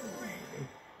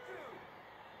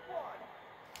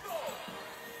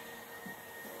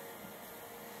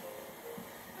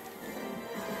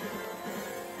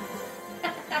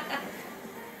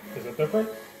 Is it different?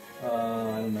 I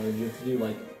don't know. Did you have to do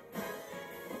like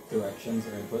directions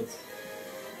or inputs?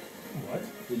 What?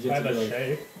 Did you I have had to a do like...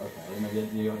 shape. Okay, you didn't have to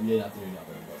do the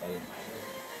other inputs. I didn't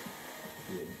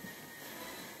either.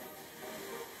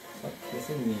 Stop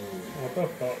kissing me. What the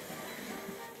fuck?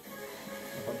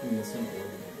 I'm fucking missing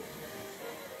order.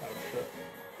 Oh shit.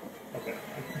 Okay.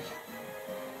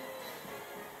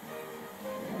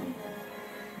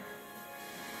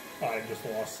 I just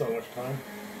lost so much time.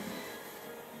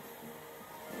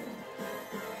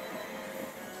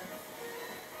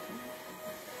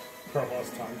 Pro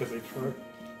lost time because he tripped.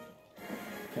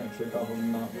 Can't trick off of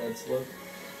not red slip.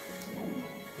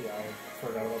 Yeah, I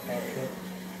forgot about that shit.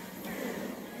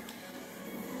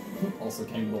 Also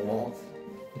came to the wall.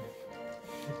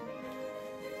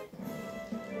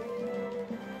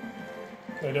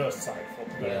 They do a side flip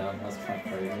there. Yeah, that's kind of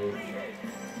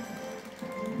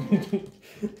crazy.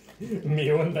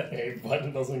 Me when the A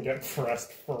button doesn't get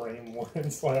pressed frame one,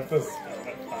 so I have to spam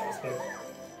it faster.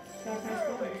 Scott, can I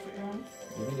scroll my Instagram?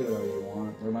 You can do whatever you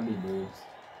want. There might be boobs.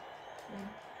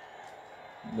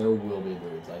 There will be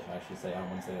boobs, I should actually say. I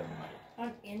wouldn't say there might.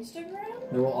 On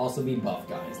Instagram? There will also be buff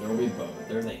guys. There will be both.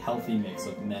 There's a healthy mix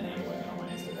of men and women on my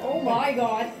Instagram. Oh my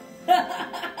god.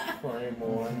 Frame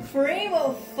one. Frame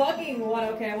of fucking one.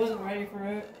 Okay, I wasn't ready for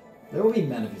it. There will be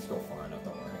men if you scroll far enough,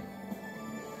 don't worry.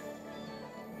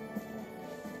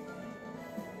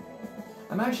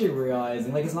 I'm actually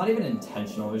realizing, like, it's not even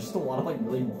intentional. There's just a lot of, like,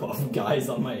 really buff guys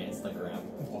on my Instagram.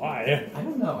 Why? I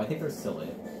don't know. I think they're silly.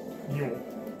 You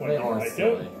They are like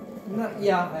silly. it? Not,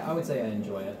 yeah, I would say I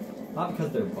enjoy it. Not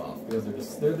because they're buff, because they're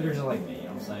just like me, you know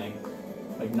what I'm saying?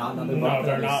 Like, not they're buff, No, but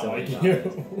they're not silly like guys.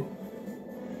 you.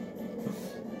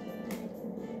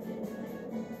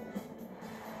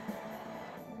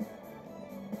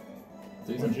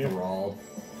 Dude's Would you? enthralled.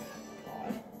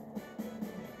 God.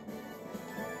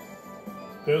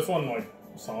 Do this one like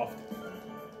soft.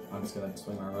 I'm just gonna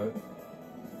swing my remote.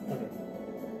 Okay.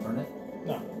 Burn it?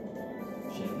 No.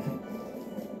 Shit.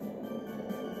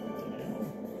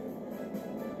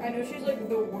 I know she's like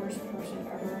the worst person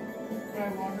ever, but I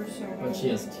want her so bad. But she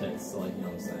has tits, so like, you know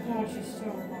what I'm saying? God, she's so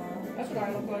hot. That's what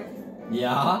I look like.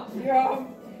 Yeah? Yeah.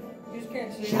 You just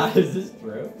can't see Chad, it. is this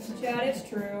true? Chad, it's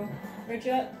true. Right,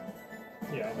 Chad?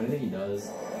 Yeah. What do you think he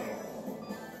does?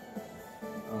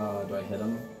 Do I hit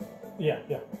him? Yeah.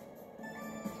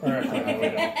 Alright, we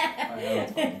Alright,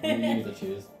 that's fine. You get to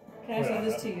choose. Can I send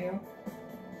this to you?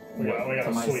 gotta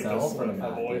to sweep myself this or to one,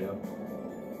 oh boy.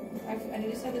 Matthew? I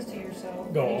need to send this to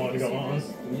yourself. Go I need on, you to go see on. this.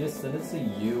 Can you just send it to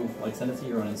you? Like, send it to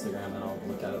your own Instagram and I'll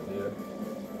look at it later.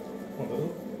 What is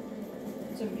it?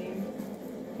 It's a meme.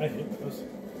 I hate this.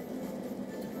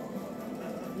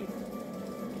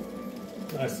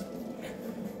 Nice.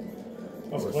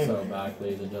 That's We're clean. so back,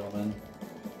 ladies and gentlemen.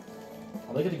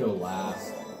 I'd like it to go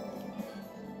last.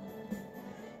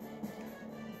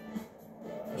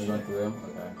 Are we going through?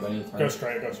 Okay. Do I need to turn? Go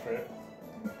straight.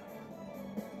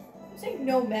 I'm saying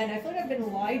no men. I feel like I've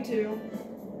been lied to.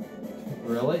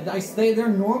 Really? They're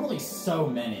normally so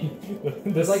many.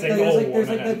 There's like the- there's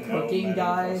like the no cooking men in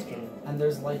guy. question. And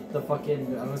there's like the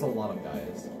fucking. There's a lot of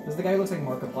guys. There's the guy who looks like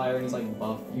Markiplier and he's like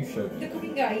buff. You showed The me.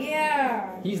 cooking guy,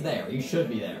 yeah! He's there. You should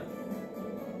be there.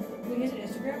 Wait, he has an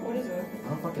Instagram? What is it? I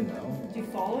don't fucking know. Do you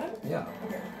follow him? Yeah.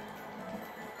 Okay.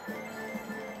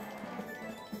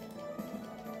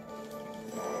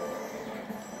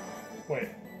 Wait,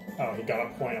 I Oh, he got a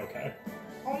point, okay.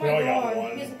 Oh We my only got god,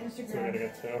 one, he has an so we gotta Instagram.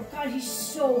 get two. God, he's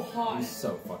so hot. He's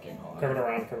so fucking hot. Curve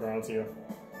it around to you.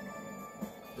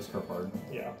 Just curve hard.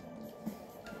 Yeah.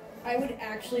 I would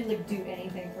actually like do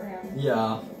anything for him.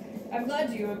 Yeah. I'm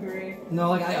glad you agree. No,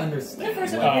 like I The understand.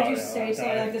 first time Oh, I heard you yeah, say okay.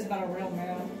 something like this about a real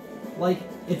man. Like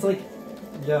it's like,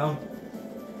 yeah.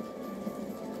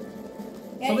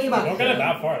 Yeah, Something you about Don't get it him.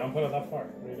 that far. Don't put it that far.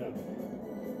 What are you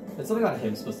doing? It's something about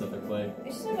him specifically.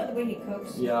 It's just about the way he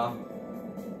cooks. Yeah.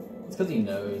 It's because he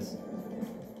knows.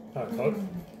 Cook?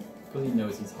 Because he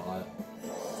knows he's hot.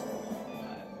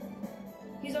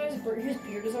 He's always his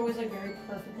beard is always like very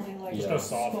perfectly like Yeah. So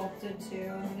soft. sculpted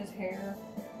too, and his hair.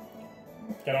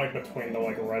 Get like between the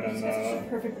like red He's and got such a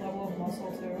perfect level of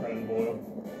muscle too. red and blue.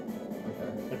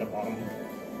 Okay. At the bottom.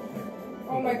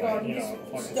 Oh my Like, god, he you know,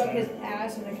 just fucking stuck his center.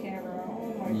 ass in the camera.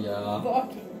 Oh my Yeah.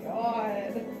 fucking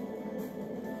god.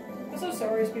 I'm so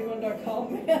sorry,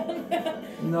 Speedrun.com, man.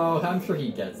 No, I'm sure he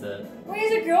gets it. Wait,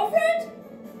 he's a girlfriend?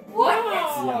 What?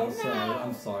 Yeah, I'm sorry. No.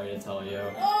 I'm sorry to tell you.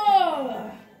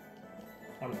 Oh,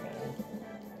 I'm cold.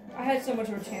 I had so much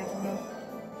of a chance on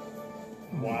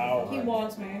him. Wow. He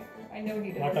wants me. I know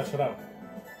he Knock that does. shit out.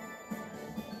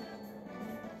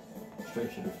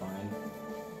 Straight should be fine.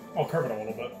 I'll curve it a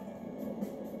little bit.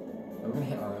 We're gonna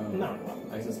hit our own. No.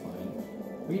 Ice is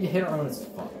fine. We need to hit our own as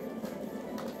fuck.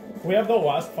 We have the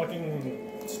last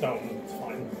fucking stone. It's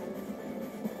fine.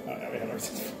 Oh yeah, we have ours.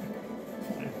 It's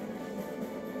fine.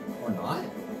 Or not?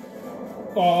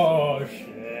 Oh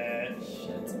shit.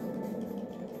 Shit.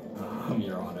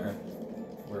 Your Honor.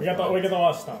 We get the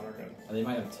last stone. We're good. They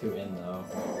might have two in though.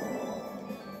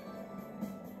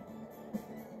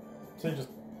 So you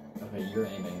Okay, you're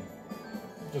aiming.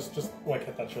 just like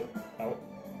hit that shit out.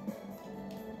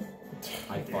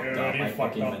 I Dude, fucked up. you I fucked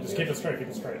fucking up. meant Just to. keep it straight. Keep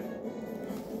it straight.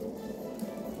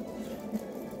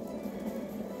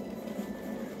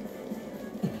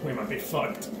 We might be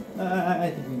fucked. I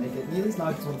think we make it. At least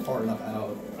knock this one far enough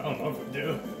out. I don't know if we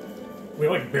do. We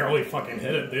like barely fucking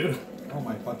hit it, dude. Oh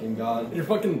my fucking god. You're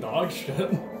fucking dog shit.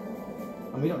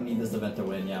 And we don't need this event to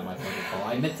win. Yeah, my fucking fault.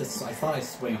 I meant to. I thought I'd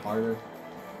swing harder.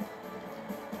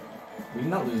 We did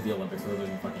not lose the Olympics. We're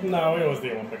losing fucking. No, it was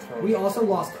the Olympics for We also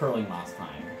lost curling last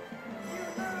time.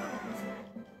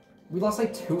 We lost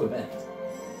like 2 events.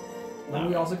 And then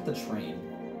we also get the train.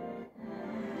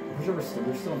 I'm pretty sure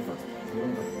we're still in first place. We're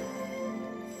in first place.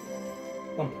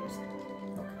 I'm pissed.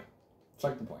 Okay.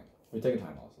 Check the point. We take a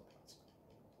time loss.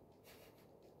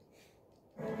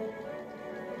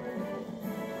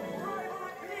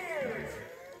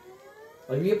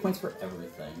 Like, we get points for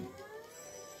everything.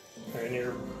 Are in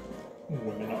your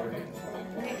women arc.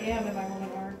 I am in my woman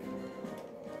arc.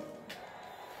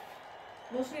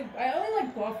 Mostly, I only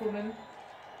like buff women.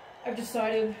 I've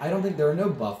decided. I don't think there are no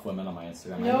buff women on my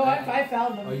Instagram. No, I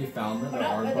found them. Oh, you found them? But There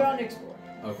not, are they're buff- on Explore.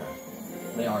 Okay.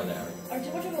 They are there. I'm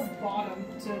too much of a bottom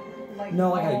to like.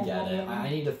 No, like I follow get it. them. I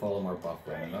need to follow more buff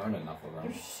women. There aren't enough of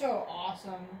They're them. so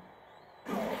awesome.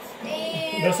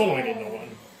 Damn. This one we need to win.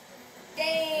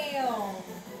 Damn.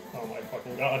 Oh my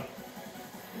fucking god.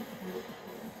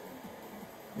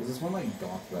 Is this one like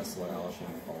goth wrestler Alice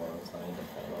follows that I need to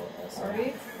follow also? Barbie?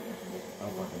 I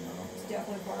don't fucking know. It's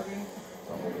definitely Barbie.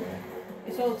 Probably.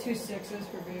 It's all 2 6s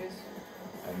for views.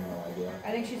 I have no idea.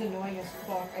 I think she's annoying as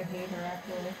fuck. I hate her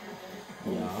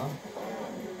actually. Yeah.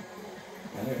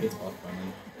 I know hates buff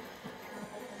women.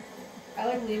 I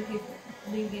like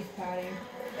lean beef patty.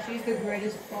 She's the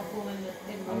greatest buff woman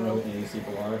in I the don't know world. who any of these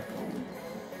people are.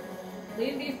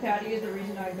 Lean beef patty is the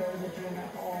reason I go to the gym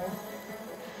at all.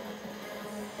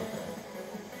 Okay.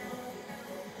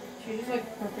 She's just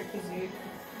like perfect physique.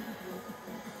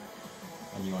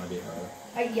 And you want to be her.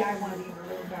 Yeah, I want to be her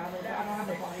really badly, but I don't have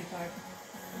the body type.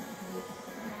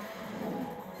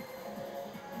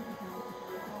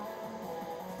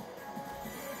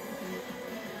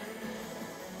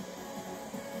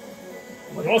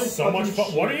 You lost so much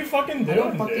fucking What are shit. you fucking I doing,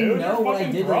 don't fucking dude? know You're what I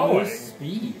fucking did to throwing. lose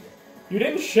speed. You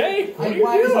didn't shake. What are you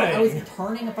I was doing?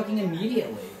 turning fucking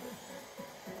immediately.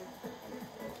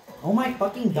 Oh my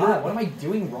fucking god, what am I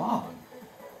doing wrong?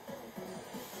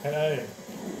 Hey.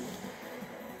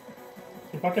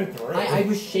 You fucking threw. I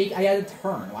was shake. I had to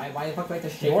turn. Why the fuck do I have to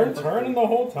shake? You weren't turning the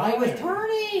whole time. I was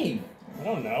turning! I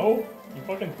don't know. You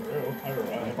fucking threw. Either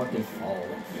My way. fucking fault.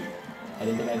 I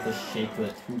didn't think I had to shake for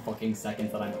the 2 fucking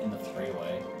seconds that I'm in the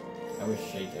straightaway. I was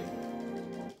shaking.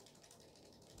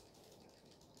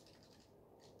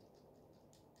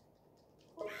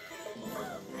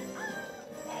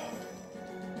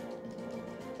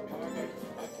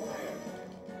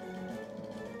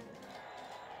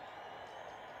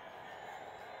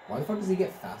 Why the fuck does he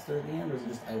get faster at the end, or is it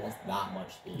just I lost that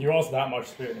much speed? You lost that much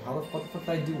speed. How the fuck did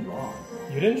I do wrong?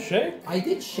 You didn't shake? I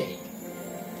did shake.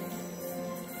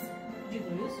 Did you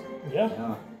lose? Yeah.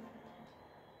 Yeah.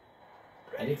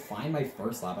 I did fine my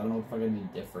first lap. I don't know if I can do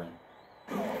different.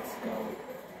 Let's go.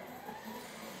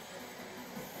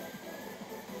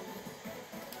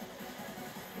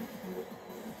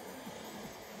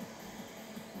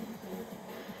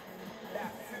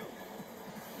 Lap 2.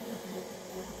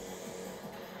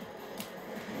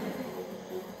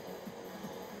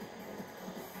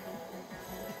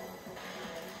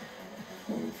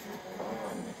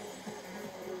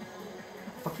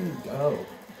 Fucking go.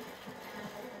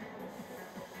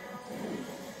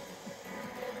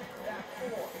 Lap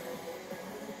 4.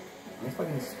 I'm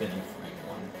fucking spinning frame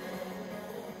one.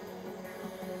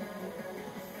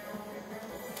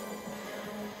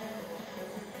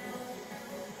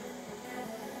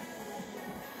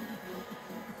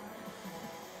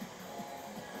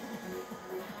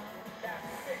 Lap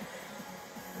 6.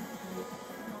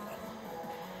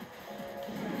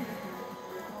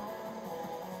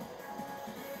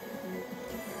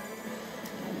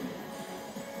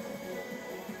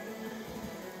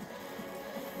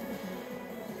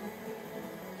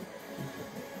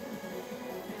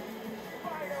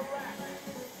 Final lap.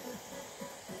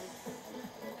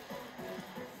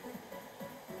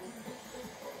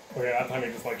 Okay, that time he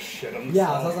just like shit himself.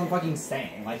 Yeah, that's what I'm fucking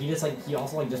saying. Like he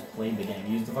also like just played the game.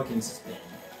 He used the fucking spin.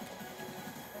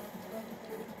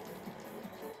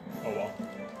 Oh well.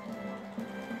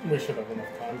 We should have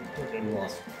enough time. We're We good.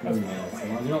 lost 2 That's minutes. As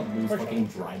long as you don't lose We're fucking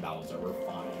dry Bowser, we're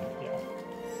fine. Yeah.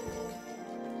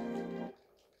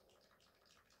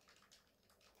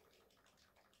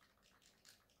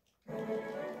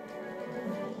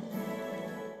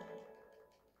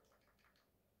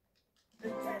 The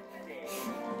 10th stage.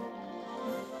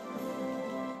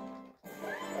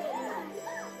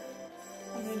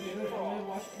 I'm gonna do it. I'm gonna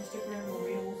watch Instagram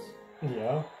Reels.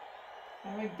 Yeah.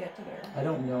 How do I get to there? I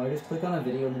don't know. I just click on a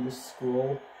video and then just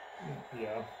scroll.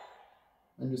 Yeah.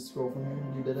 And just scroll from here.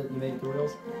 You did it. You made it to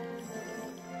Reels.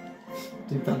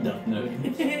 Dude, on Death Note.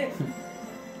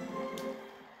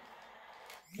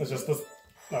 It's just this.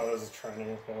 No, this is training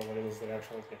with what it is the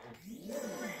actual game.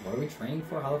 What are we training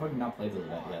for? How the fuck have we not played this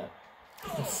yet?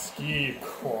 The ski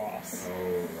cross. Oh,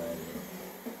 right.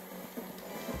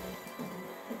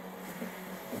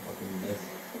 I fucking miss.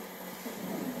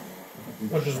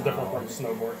 Which is different from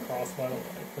snowboard cross, by the way.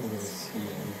 'Cause This is it's-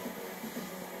 skiing.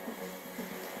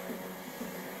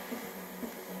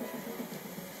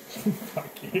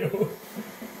 Fuck you.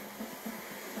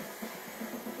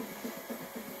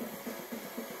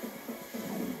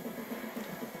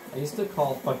 I used to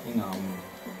call fucking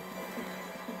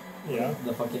Yeah.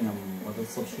 the fucking what the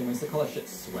slipstream, I used to call that shit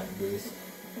sweat boost.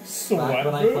 Sweat Back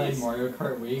when I boost? played Mario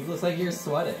Kart Wii, it looks like you're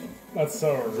sweating. That's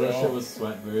so real. That shit was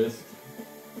sweat boost.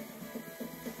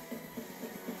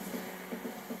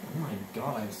 Oh my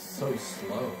god, I'm so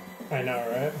slow. I know,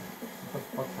 right? What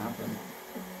the fuck happened?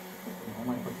 Oh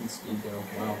my fucking speed go.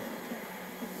 Wow.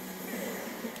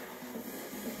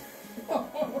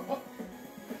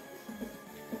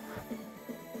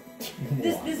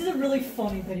 This is a really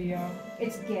funny video.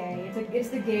 It's gay. It's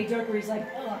the gay joke where he's like,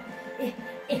 ugh,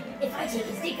 if I take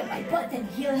a stick up my butt, then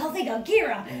he'll think I'm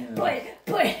Kira. Yeah.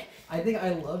 But I think I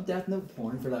love Death Note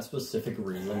porn for that specific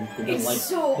reason. Because It's like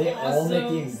so they all make the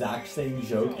awesome. exact same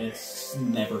joke and it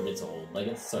never gets old. Like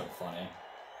it's so funny.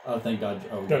 Oh thank god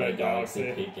Good Good at Galaxy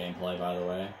Galaxy. hate gameplay by the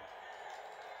way.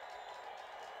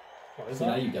 What is So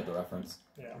now that? you get the reference.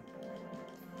 Yeah.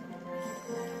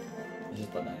 It's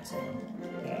just the dinosaur.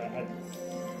 Yeah,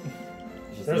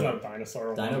 It's just there's the- no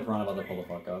dinosaur. Dino Piranha about to pull the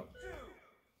fuck up.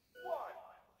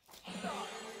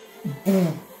 2,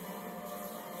 1.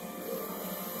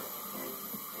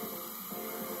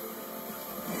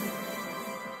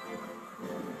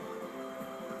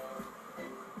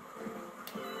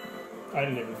 I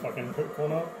didn't even fucking pick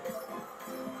one up.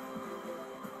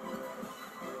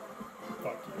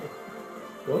 Fuck you.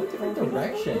 Go a different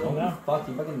direction. Oh No. fuck,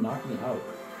 you fucking knocked me out.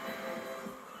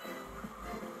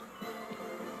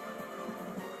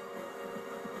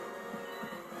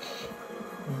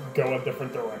 Go a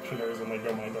different direction, or is when they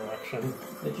go my direction.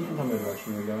 Bitch, you can tell me what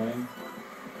direction you're going.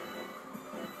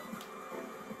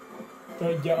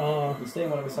 Yeah, You stay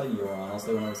on whatever side you're on, I'll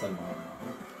stay on whatever side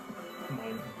mine.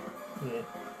 mine. Yeah.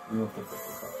 You have to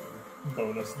fuck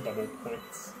Bonus double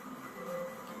points.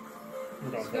 I'm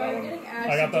going for So that you're one. getting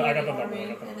I got the double. Army I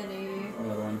got and the Navy. Oh, the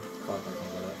other one. Fuck, I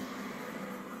can't get it.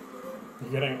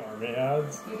 You're getting army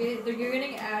ads. You're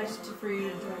getting ads for you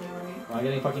to join the army. Am I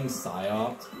getting fucking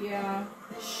psyoped? Yeah.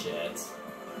 Shit.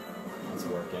 That's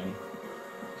working.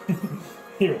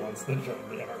 He wants to join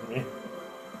the army.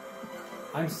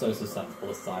 I'm so susceptible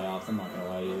to psyops, I'm not gonna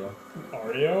lie to you.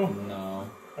 Are you? No.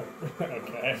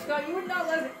 Okay. Scott, you would not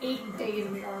last 8 days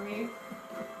in the army.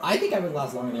 I think I would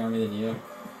last longer in the army than you.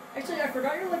 Actually, I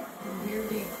forgot you're like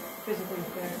weirdly physically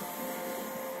fit.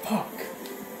 Fuck.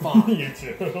 Fuck. You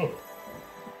too.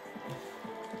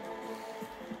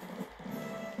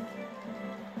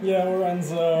 Yeah,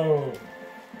 Lorenzo.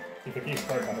 You think he's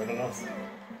far better than us?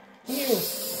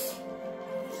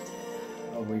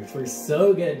 Oh, we're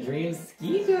so good at Dream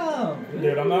Ski Jump!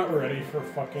 Dude, I'm not ready for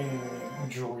fucking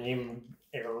dream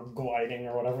air gliding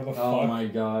or whatever the fuck. Oh my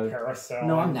god. Parasail.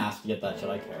 No, I'm nasty at that shit,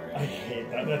 I carry. I hate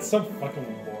that. That's so fucking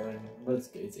boring. But it's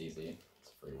easy.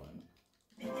 It's a free win.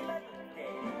 The 11th day.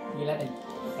 11.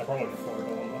 I probably floored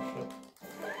on that shit.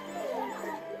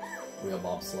 Real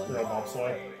bobsled. Real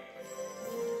bobsleigh.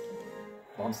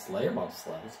 Bobsleigh or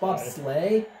bobsled? It's Sleigh.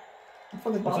 bobsleigh?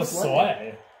 What the fuck is It's a bobsled?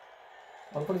 sleigh.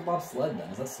 What the fuck is bobsled then?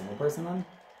 Is that a single person then?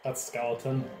 That's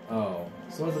skeleton. Oh.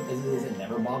 So is it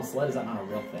never bobsled? Is that not a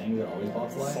real thing? Is it always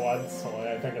bobsled?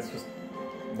 Sleigh. I think it's just.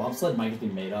 Bobsled might just be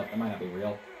made up. It might not be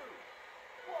real.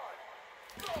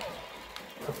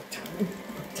 Perfect timing.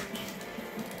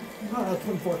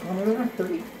 24 kilometers,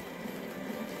 30. I mean,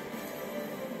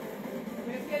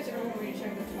 if you guys ever want me to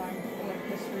check the time or like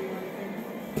history or anything.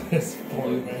 Piss Can poor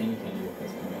you me. can do a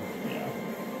piss for Yeah.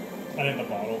 I need the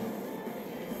bottle.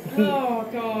 Oh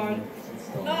god. It's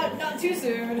still Not too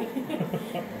soon.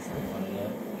 That's not funny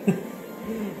yet.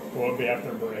 What would be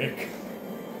after break?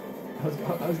 I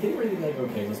was getting ready to be like,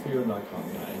 okay, let's Speedrun.com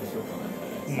guy, just for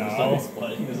context. No. I'm still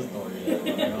explaining this story yet,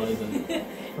 but I realized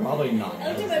probably not. I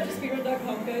like to imagine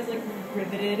Speedrun.com guys like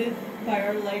riveted by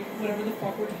our like whatever the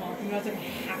fuck we're talking about. It's like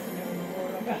half an hour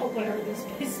more about whatever this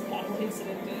space model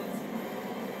incident is.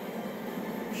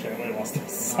 Shit, we lost a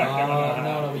second.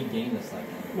 No, we gained a second.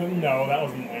 No, that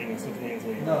was minus, which means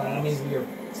we No, lost. that means we are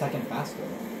second faster.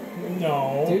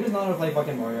 No. Dude does not know how to play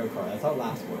fucking Mario Kart. That's how it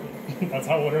last works. That's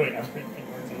how literally everything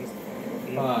works in this fucking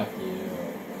game. Fuck you.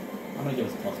 I'm gonna give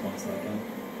us plus 1 second.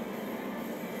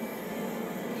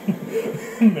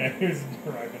 Man, who's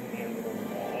driving me into the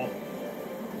wall?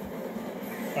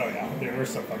 Oh yeah, dude, we're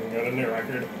so fucking good. A new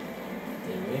record.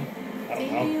 Did we? I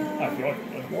don't know. I feel like a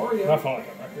Wario. I felt like a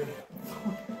record.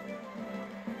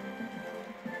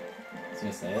 I was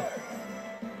gonna say it.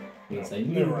 You No, would say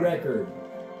new new record. record.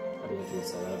 I believe you would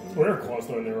say that. We're close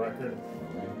to a new record.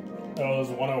 It was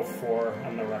 104,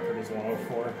 and the record is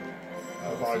 104.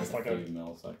 Oh, Probably it's just like a few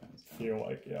milliseconds. feel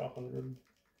like, yeah, 100.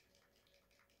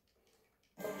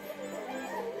 Ice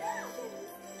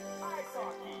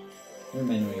hockey. Your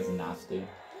menuing is nasty.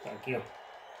 Thank you.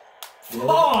 Fuck!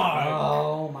 Fuck!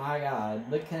 Oh my god.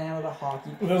 The Canada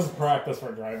hockey. This is practice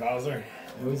for Dry Bowser.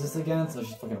 Who is this against? Oh,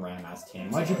 she's fucking random ass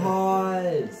team. Why'd you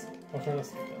pause? I'm trying to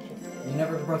skip that shit. You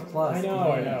never press plus. I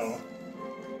know, I know.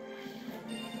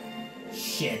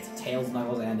 Shit. Tails,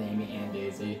 Knuckles, and Amy, and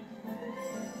Daisy.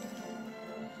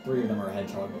 3 of them are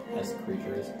hedgehog-esque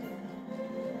creatures.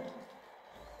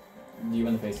 Do you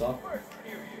win the face-off? First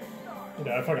period. Start.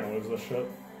 Yeah, I fucking lose this shit.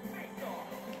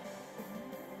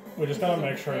 We just gotta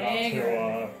make sure not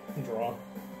to, draw.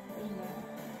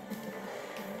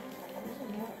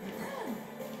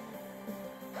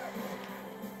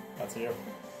 That's you.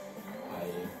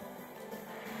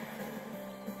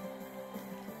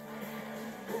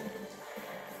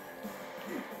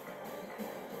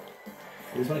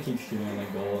 I just want to keep shooting on the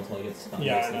goal until I get stunned.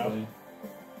 Yeah, I know. basically.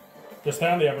 Just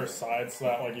stay on the other side so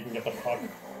that, like, you can get the puck.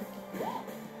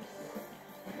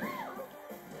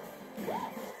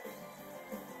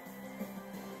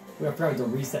 We have to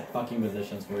reset fucking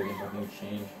positions where we can fucking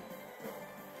change.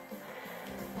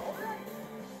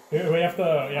 We have to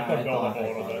I build thought- up a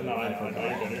little I bit. No, I know,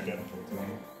 forgot. you're good.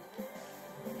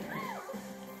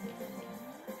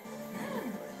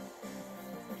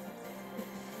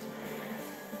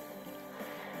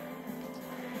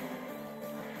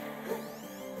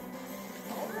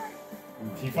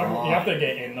 You have to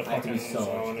get in the I have to fucking be so much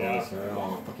zone, yeah. closer.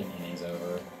 Oh, fucking innings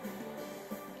over.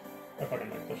 I fucking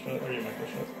make this shit, or you make this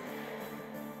shit.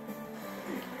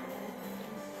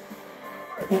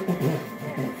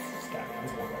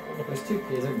 Scatman's one level. There's 2.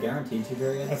 Is there guaranteed 2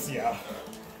 periods? That's, yeah.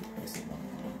 Let's see one.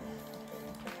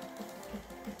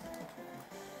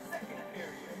 Second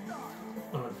period. Start.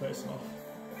 I'm gonna face off.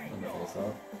 Let me face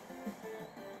off.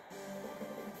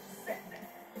 Set.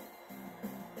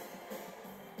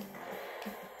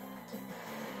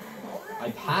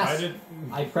 I passed.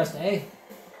 I pressed A.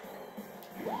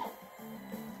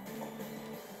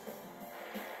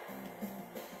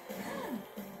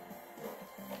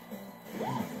 Oh my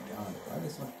god, why are they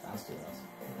so much faster than us? I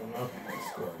don't know.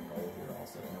 Scoring goal here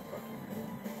also, no fucking reason.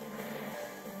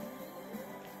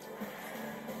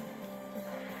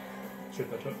 Shoot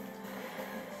that shit.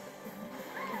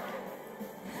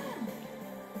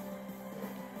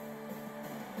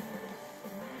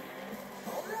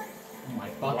 Oh my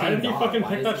fucking Why did he God, fucking why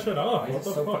pick is that it- shit up? Why is What it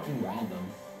the so fuck? fucking random?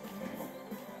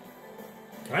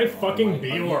 Can I fucking my be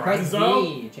God, you pressed Lorenzo?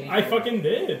 B, change I it. fucking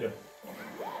did.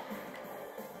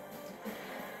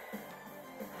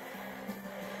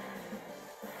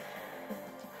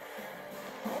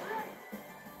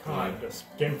 God, this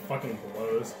game fucking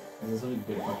blows. This is really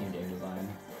good fucking game design.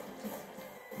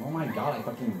 Oh my God, I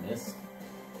fucking missed.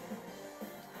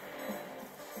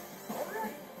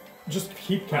 Just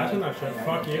keep catching that shit.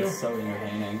 Fuck you. It's so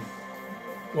entertaining.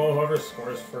 Well, whoever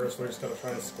scores first, we just gotta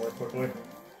try and score quickly.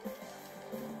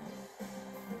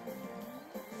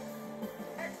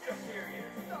 Extra period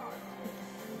start.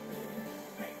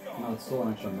 Face off. No, it's still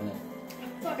an extra minute.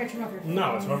 Fuck, I turned off your phone.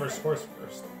 No, it's whoever scores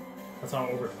first. That's how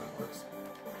overtime works.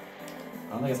 I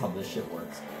don't think that's how this shit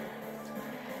works.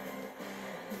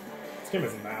 This game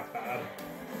isn't that bad.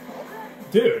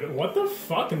 Dude, what the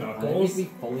fuck, I think it Knuckles? needs to be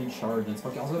fully charged. It's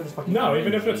fucking also just fucking. No,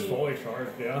 even if it's RNG. fully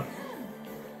charged, yeah.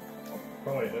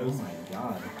 Probably Oh is. my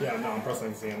God. Yeah, no, I'm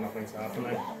pressing Z and nothing's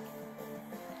happening. I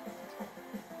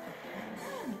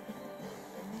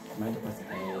might have to press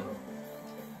A.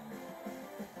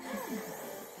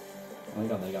 Oh my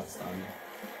God, they got stunned.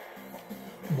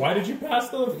 Why did you pass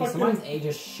the Because sometimes fucking... A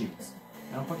just shoots.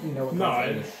 I don't fucking know what No,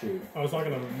 causes A I- to shoot. I was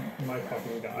talking to my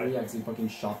fucking Oh guy. yeah, because he fucking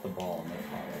shot the ball and they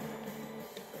caught it.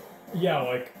 Yeah,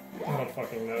 like, I don't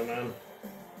fucking know, man.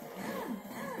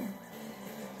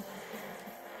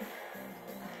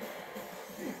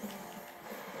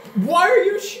 Why are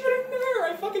you shooting there?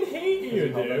 I fucking hate you, Does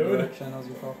it help that dude. direction as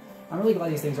you call? I'm really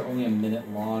glad these things are only a minute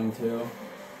long too.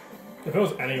 If it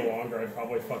was any longer, I'd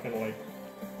probably fucking, like...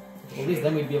 Well, at least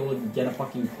then we'd be able to get a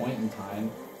fucking point in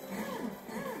time.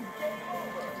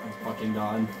 Oh, fucking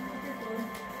God.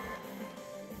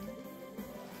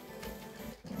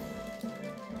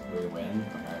 We win?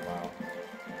 Okay, wow.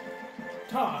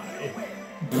 Tie!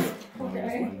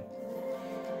 Okay.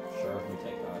 Sure, we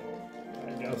take that. I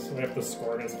guess we have to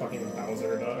score against fucking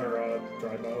Bowser, or,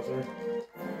 Dry Bowser.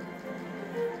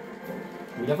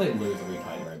 We definitely lose if we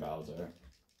tie Dry Bowser.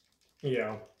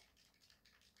 Yeah.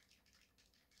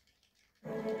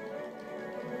 Rival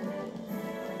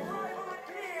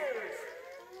appears.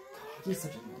 God, this is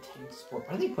such an entertaining sport.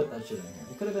 Why did they put that shit in here?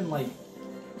 It could have been like...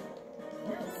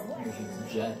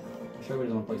 Jet. I'm sure we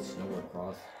don't want to play snow or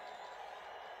cross.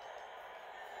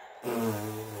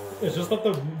 It's just that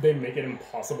they make it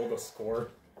impossible to score.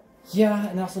 Yeah,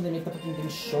 and also they make the fucking thing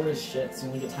short as shit, so you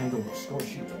only get time to score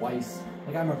shoot twice.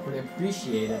 Like, I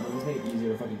appreciate it, but just make it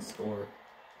easier to fucking score.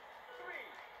 3,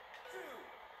 2,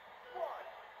 1.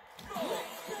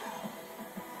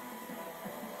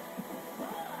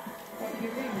 Fuck,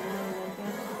 you're being rude,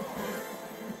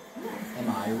 Am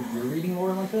I? You're reading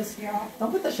Lore Olympus? Yeah.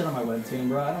 Don't put that shit on my webtoon,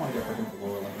 bro. I don't want to get fucking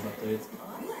Lore Olympus updates.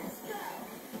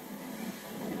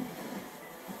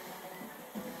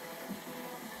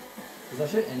 Is that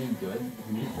shit any good?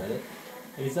 Have you read it?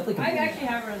 Like, it's definitely I completely... actually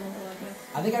have read Lord Olympus.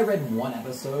 I think I read one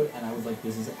episode, and I was like,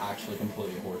 this is actually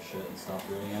completely horseshit, and stopped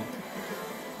reading it.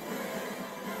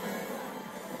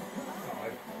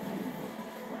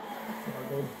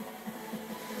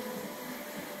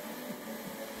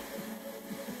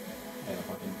 I got a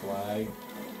fucking flag.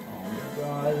 Oh my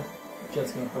God.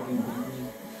 Jet's gonna fucking beat me.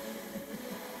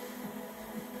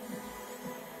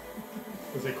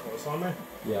 Is it close on me?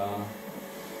 Yeah.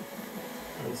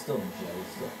 But it's still Jet.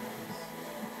 It's still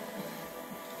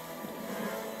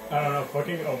I don't know,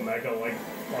 fucking Omega, like,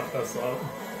 fucked us up. I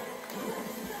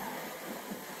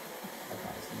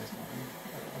promise you this one.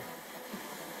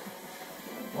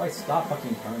 Why stop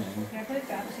fucking turning? Can I play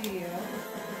Fapsy?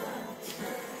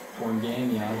 Porn game?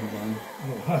 Yeah, again.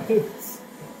 What?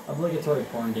 Obligatory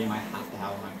porn game I have to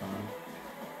have on my phone.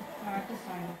 I have to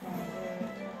sign up on it.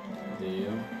 Do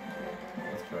you?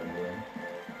 That's pretty good.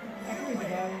 I can read the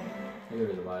Bible. Maybe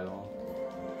read the Bible.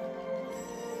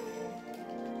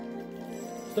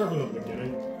 Start from the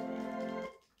beginning.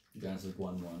 Genesis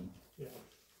 1:1. Yeah.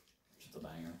 Just a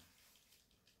banger.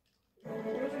 I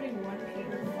was reading 1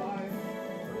 Peter 5.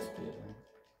 First Peter.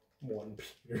 1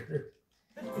 Peter.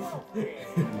 The 12th game.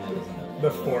 Yeah, it doesn't have The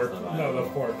any four, words, no, the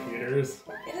 4 Peters.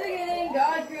 In the beginning,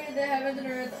 God created the heavens and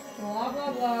earth, blah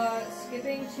blah blah.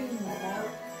 Skipping to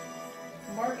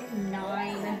Mark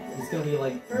 9. It's gonna be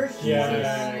like Verse Yeah.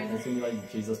 29. It's gonna be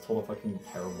like Jesus told a fucking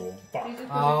parable. Fuck. Jesus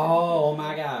Oh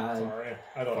my God. Sorry.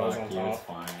 I thought I was on Fuck you, it's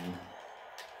top. fine.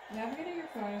 Navigating your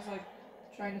phone is like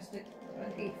trying to stick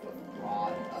an 8-foot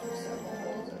rod up several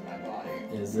holes in my body.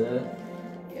 Is it?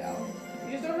 Yeah.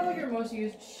 You just don't have like your most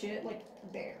used shit like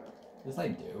there. Yes, I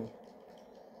do.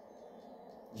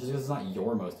 Just because it's not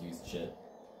your most used shit.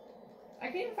 I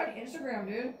can't even find Instagram,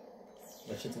 dude.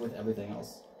 That shit's with everything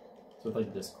else. It's with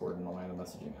like Discord and all my other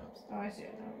messaging apps. Oh, I see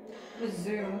it now. With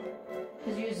Zoom.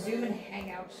 Because you use Zoom and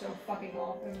Hangout so fucking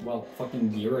often. Well,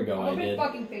 fucking year ago I Open did.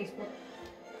 fucking Facebook.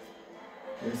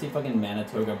 You ever see fucking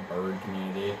Manitoga bird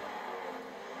community?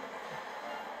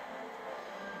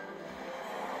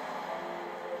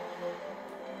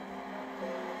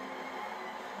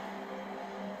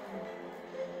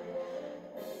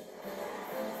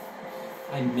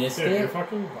 I missed Dude, you're it.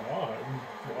 fucking god.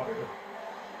 Water.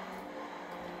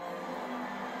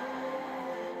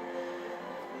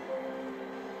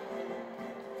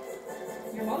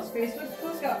 Your mom's Facebook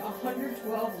post got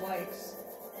 112 likes.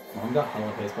 Mom got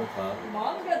hella Facebook clout.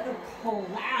 Mom's got the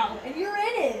clout, and you're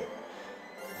in it!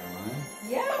 Am I?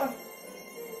 Yeah!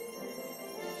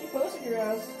 She posted your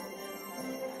ass.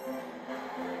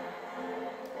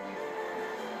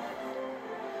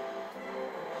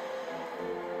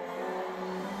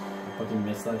 I fucking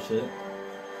missed that shit.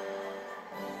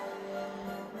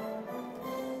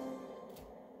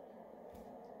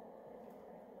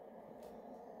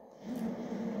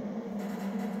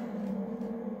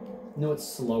 No, it's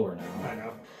slower now. I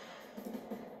know.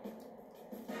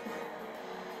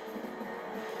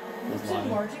 There's It's a line.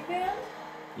 marching band?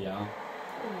 Yeah.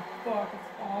 Oh fuck,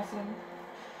 it's awesome.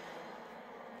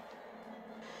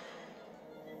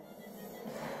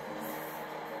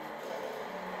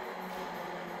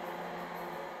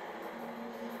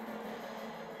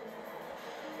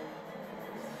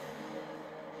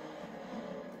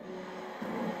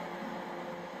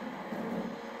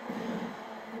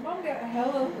 Your mom got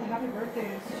hella happy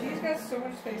birthdays. She's got so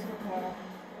much Facebook clout.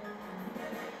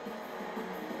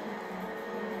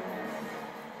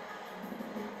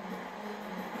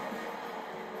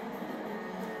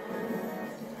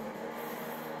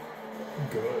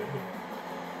 Good.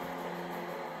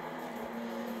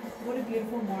 What a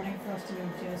beautiful morning for us to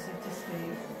move Joseph to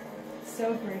state.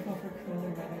 So grateful for cooler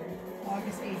weather.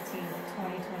 August 18th,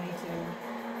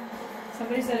 2022.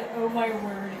 Somebody said, oh my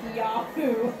word,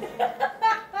 Yahoo!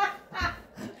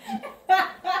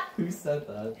 Who said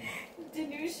that?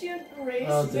 Danusia Grace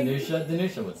Oh, Danusha.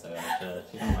 Danusha would say that shit.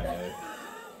 She's on my head.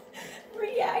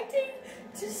 reacting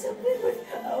to something with,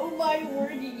 oh my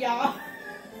word, Yahoo!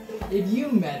 If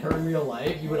you met her in real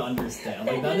life, you would understand.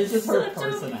 Like, that is just her such a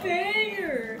personality.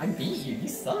 banger! I beat you. You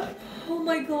suck. Oh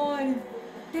my god,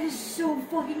 that is so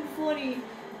fucking funny.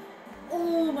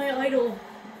 Oh, my idol.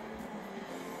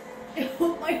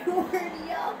 Oh my word,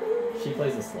 Yahoo! She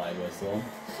plays a slide whistle.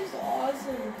 She's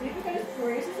awesome. Did you guys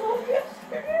braces off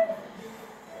yesterday?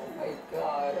 Oh my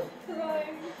god, I'm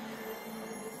crying.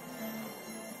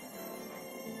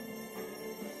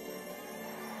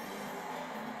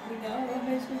 We now have a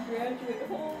high school graduate.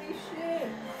 Holy shit.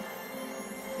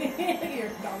 You're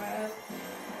dumbass.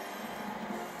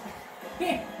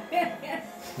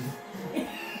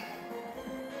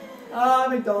 Ah,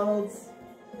 McDonald's.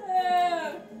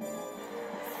 Ah.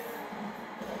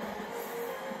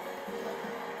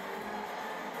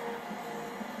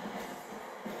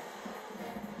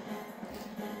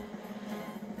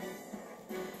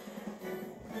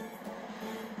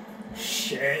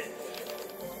 Shit.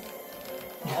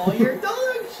 Oh, you're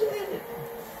dog shit.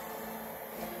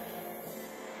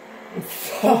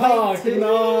 Fuck,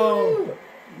 no!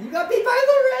 You got beat by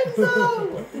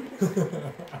Lorenzo!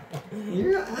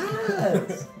 You're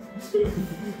ass!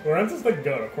 Lorenzo's the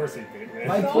goat, of course he beat me.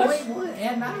 By Josh- 0.1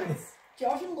 and Max.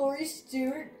 Josh and Lori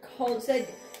Stewart said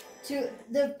to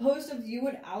the post of you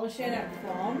and Alishan at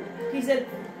prom, he said,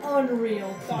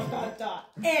 unreal, ...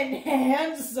 and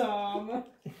handsome.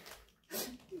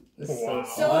 Wow.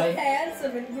 So I-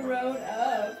 handsome and grown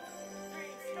up.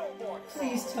 No more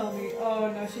Please tell me.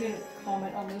 Oh no, she didn't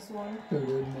comment on this one. Who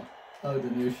did? Oh,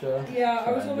 Danusha. Yeah,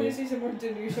 I was Tried hoping to me. see some more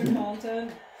Danusha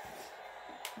content.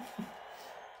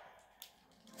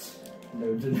 No,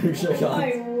 Danusha Oh got.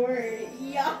 my word,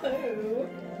 Yahoo!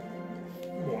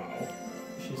 Wow.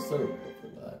 She's so real for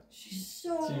that. She's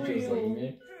so She's real. just like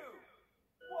me.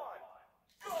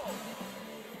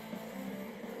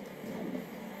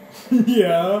 2, 1, go!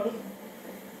 Yeah.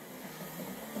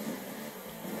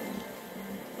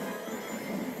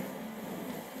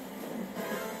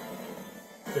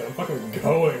 Dude, I'm fucking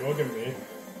going. Look at me.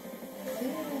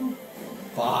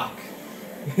 Fuck.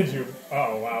 Did you?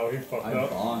 Oh wow, he fucked I up.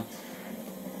 bonked.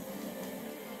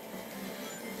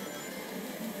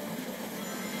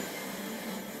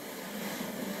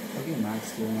 Fucking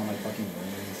Max stealing all my fucking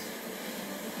wins.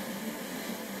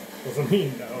 Doesn't he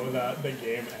know that the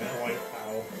game ended like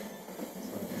how?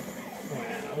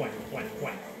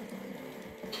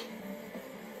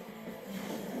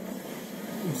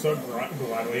 so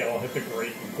glad we all hit the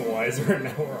great equalizer and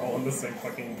now we're all in the same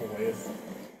fucking place.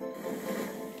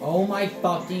 Oh my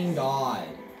fucking god.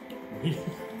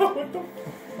 What the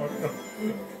fuck?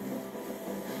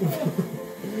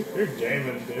 You're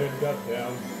gaming, dude.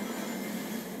 Goddamn.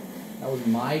 That was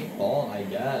my fault, I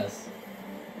guess.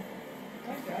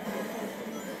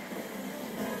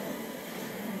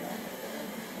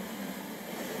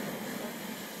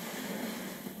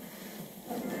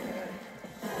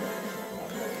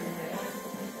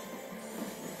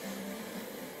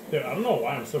 Dude, I don't know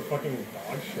why I'm so fucking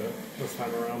dog shit this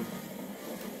time around.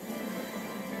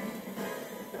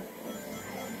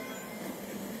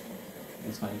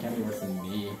 It's fine, you can't be worse than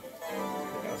me.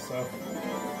 I guess so.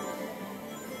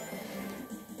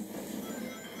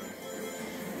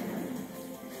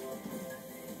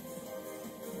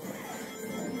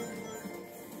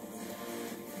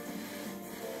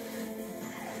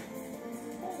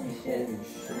 Holy shit. Holy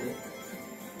shit.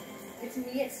 It's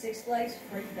me at Six Flags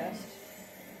Freak Fest.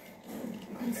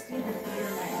 You can see the fear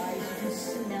in my eyes. You can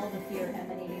smell the fear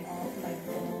emanating off my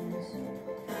bones.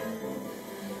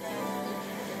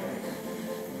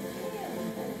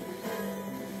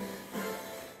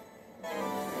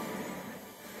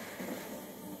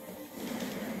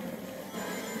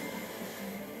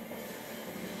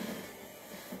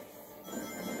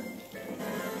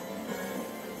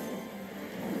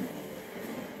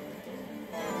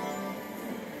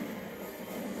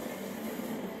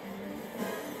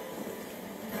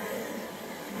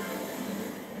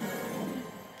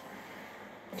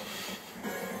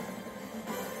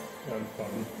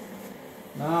 Fun.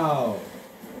 No!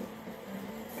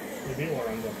 We beat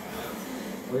Lorenzo.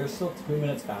 We're still 2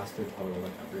 minutes faster total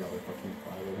than every other fucking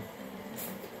fighter.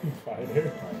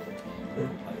 Fighter. Fighter team.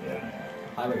 Yeah.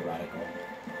 Highway Radical.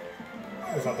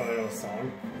 Is that the name of the song? Name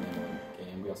of the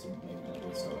game. We also maybe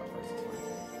digitally start out first. It's fine.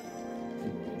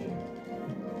 Team Legion.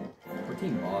 Or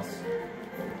Team Boss.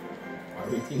 Are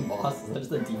we Team Boss? Is that just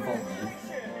the default name?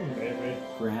 Maybe.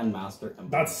 Grandmaster Emblem.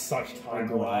 That's such Our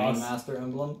time loss. Grandmaster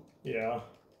Emblem? Yeah.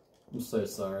 I'm so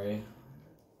sorry.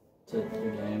 To the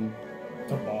game.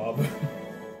 To Bob.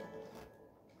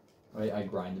 Wait, I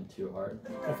grinded too hard.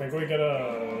 I think we get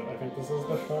a. I think this is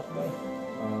the shop though.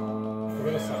 We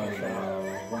get a second shop.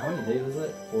 Well, how many days is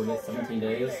it? 40, 17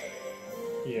 days?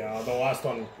 Yeah, the last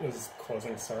one is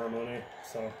closing ceremony,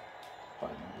 so. 5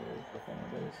 more days, or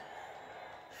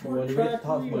 4 more days.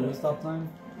 When do we stop time?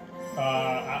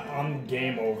 On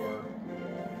game over.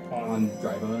 On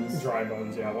Dry Bones? Dry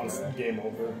Bones, yeah, once game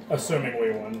over. Assuming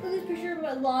we win. Look at this picture of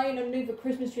a lion underneath a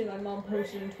Christmas tree that my mom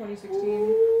posted in 2016.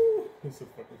 Ooh, he's so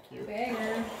fucking cute.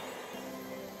 Banger.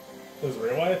 This is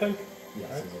real, I think? Yes,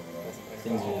 Right? it's over.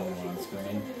 Things are the only one on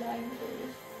screen.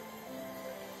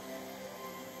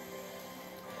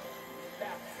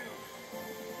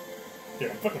 Dude,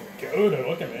 I'm fucking goated,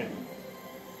 look at me.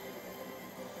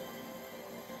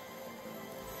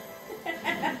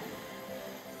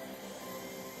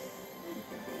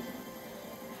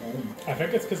 I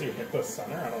think it's because you hit the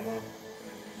center, I don't know.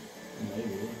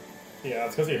 Maybe. Yeah,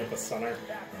 it's because you hit the center.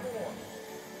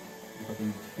 I'm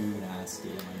fucking too nasty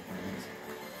in my friends.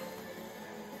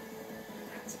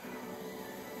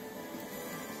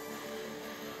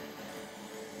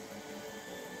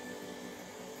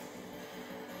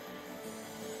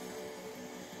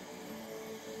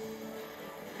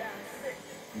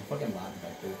 I'm fucking Latin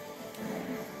vector.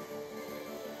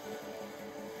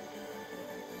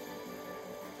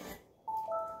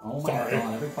 Oh my Sorry.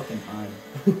 god, every fucking time.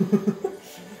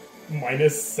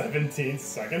 Minus 17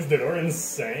 seconds? Dude, we're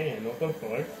insane. What the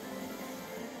fuck?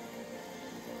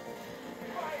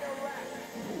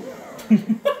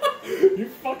 You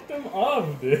fucked him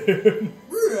up, dude.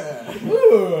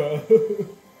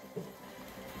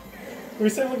 We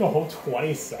saved like a whole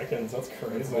 20 seconds. That's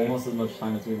crazy. It's almost as much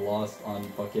time as we lost on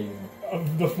fucking...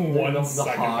 The one the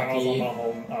second I was on hockey. the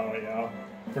home. Oh, yeah.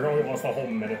 I forgot we lost a whole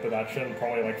minute to that shit and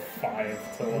probably like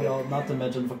 5 to like. Well, not to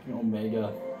mention fucking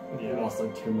Omega. Yeah. We lost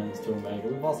like 2 minutes to Omega.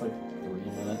 We lost like 3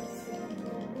 minutes.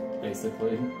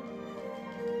 Basically.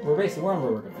 We're on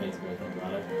the working phase, if you think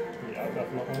about it. Yeah,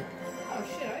 definitely. Oh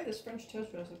shit, I had this French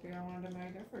toast recipe I wanted to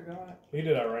make. I forgot. We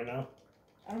do that right now.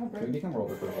 I don't have Can we bread. become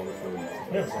world record holders for We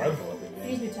have bread.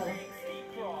 Use Nutella.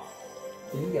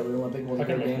 Do you think the other Olympic I multiplayer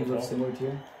can make games are Nutella. similar to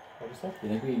you? What is that? Do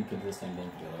you think we could do the same thing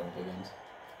for the other Olympic games?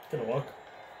 Gonna look.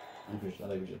 I think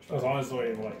we should try. As long as we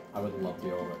like. I would love to be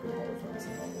a world record holder for this.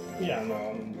 Yeah, no,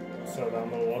 I'm so down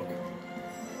to look.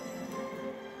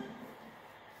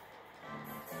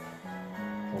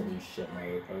 Holy shit,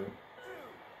 Mario Kart.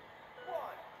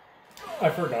 I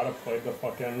forgot I played the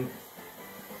fucking.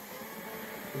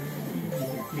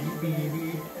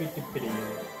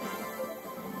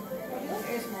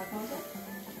 a console?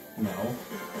 No.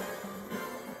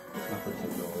 Not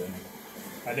particularly.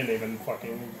 I didn't even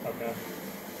fucking. Okay.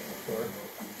 Sure.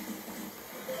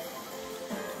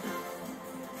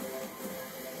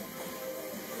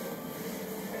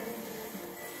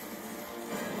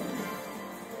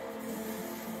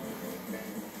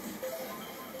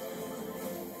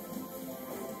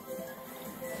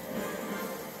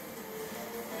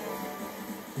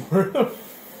 Where the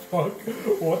fuck?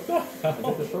 What the I hell?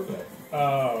 took the shortcut.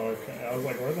 Oh, okay. I was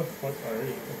like, where the fuck are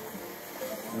you?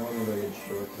 That wasn't a very good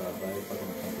shortcut, but I fucking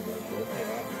attempted that shit.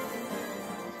 Yeah.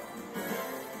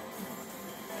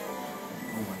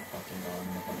 Oh my fucking god, I'm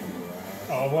gonna fucking grass.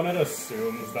 Oh, when it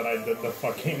assumes that I did the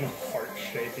fucking heart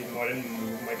shape even though I didn't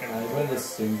move my I controller. would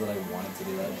assume that I wanted to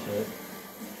do that shit.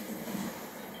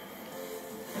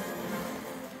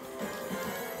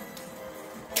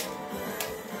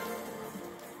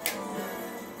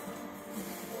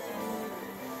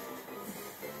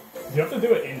 Do you have to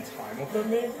do it in time with it,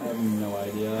 maybe? I have no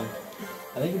idea.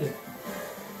 I think you just...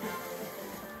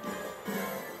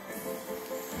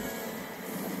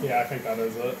 Yeah, I think that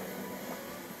is it.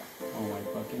 Oh my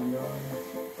fucking god.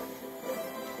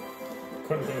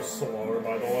 Couldn't go slower,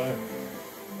 by the way.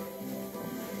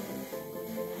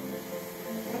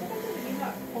 How did you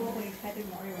not probably type in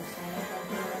Mario and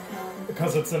Sonic?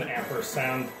 Because it's an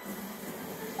ampersand.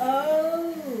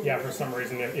 Oh! Yeah, for some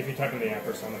reason, if you type in the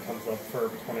ampersand, it comes up for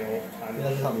 20 Yeah, times. that's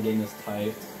just how the game is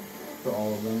typed for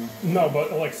all of them. No,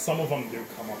 but like some of them do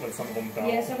come up and some of them don't.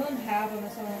 Yeah, some of them have them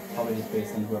and some of them don't. Probably just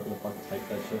based on whoever the fuck typed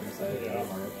that shit and decided Yeah.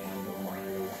 Mario and or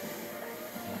Mario.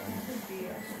 Could be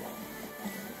as well.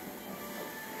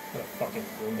 What a fucking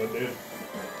Goomba,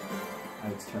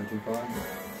 dude. It's turned too far.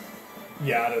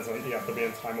 Yeah, it isn't. You have to be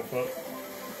in time with it.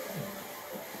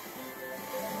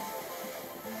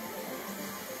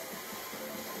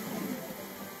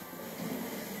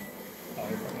 Oh,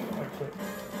 you're fucking exit.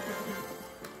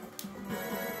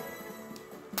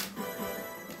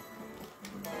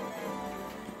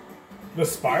 The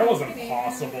spiral is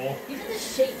impossible. You did the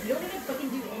shape. You don't need to fucking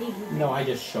do any movement. No, I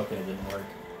just shook it, it didn't work.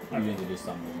 You need to do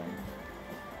some movement.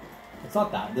 It's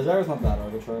not that. The gyro's not that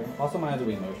arbitrary. Also, mine has a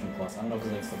Wii Motion Plus. I don't know if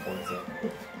it like supports it.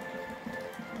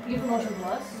 You have Motion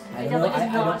Plus? I It don't know. definitely does I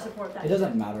not don't- support that. It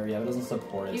doesn't matter. Yeah, it doesn't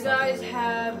support it. You It's not guys really-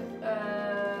 have,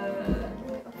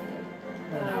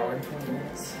 An hour and 20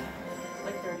 minutes.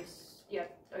 like 30. Yeah.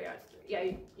 Oh, yeah. Yeah,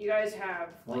 you guys have,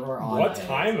 like, We're on What it.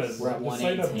 time is We're it? at Just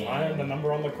say the 1:18. time, the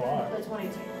number on the clock. that's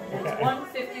 118. And Okay. it's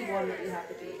 151 that you have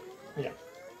to beat. Yeah.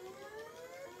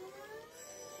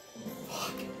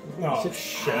 No, Shit's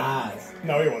shit. ass.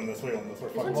 No, we won this. We won this. We're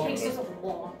This fucking one takes winning us this. a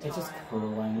long time. It's just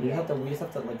curling. We Yeah. just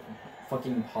have to like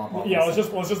fucking pop off. Yeah,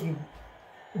 this let's just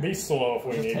be slow if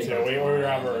we Just need take to. our We time.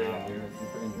 rather, Yeah, yeah, we're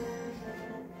freaking-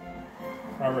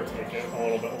 rather take it a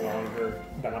little bit longer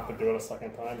than have to do it a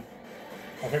second time.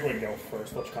 I think we'd go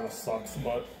first, which kind of sucks,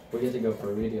 but We get to go for.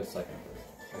 We get to go second first.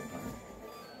 Second time.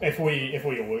 if we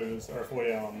lose or if we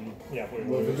yeah, if we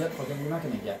Well, if we lose, get fucking, we're not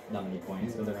gonna get that many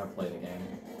points because they're gonna play the game.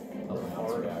 That's my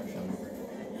honest reaction.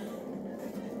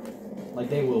 Like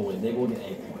they will win. They will get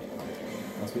a point.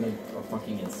 Unless we like are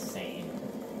fucking insane.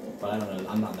 But I don't know.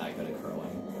 I'm not that good at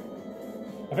curling.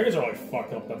 I think it's really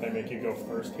fucked up that they make you go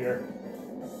first here.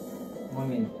 Well, I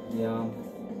mean, yeah.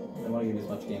 They want to give you as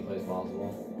much gameplay as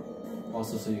possible.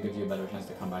 Also, so it gives you a better chance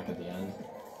to come back at the end.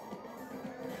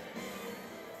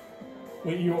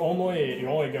 Well, you only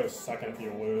go second if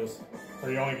you lose, or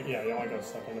you only go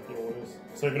second if you lose.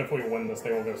 So even if we win this,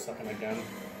 they will go second again.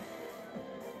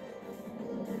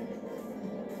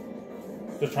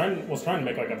 Let's try and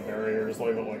make like a barrier, just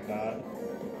leave it like that.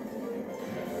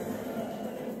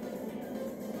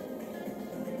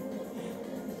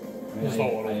 I mean, Just a I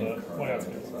little am bit. curling, Well, that's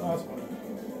good. so- Oh, that's fine.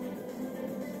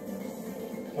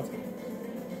 That's good.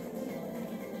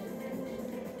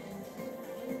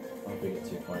 If we get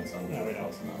 2 points on the No, we don't.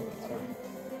 plus, no, that's Sorry. fine.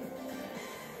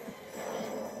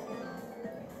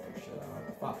 Shit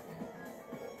out. Fuck.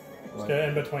 Just get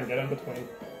in between. Get in between. I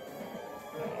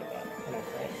don't like that. I don't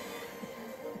care.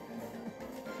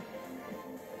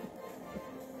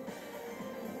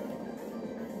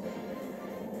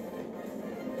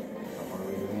 How far are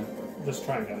we doing it? Just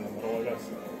try and get in the middle, I guess.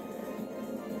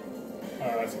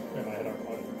 Oh, that's in my head. Our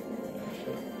point.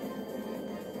 Shit.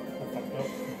 I fucked up.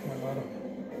 My bad.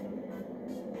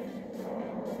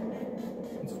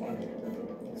 It's fine.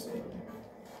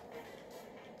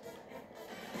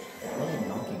 What are you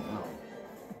knocking out?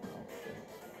 Oh shit.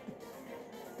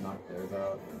 Knock theirs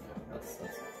out. That's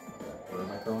where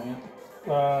am I throwing it?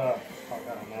 Fuck,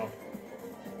 I don't know.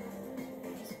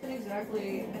 It's been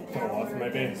exactly an To the hour left,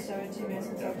 maybe? and 17 minutes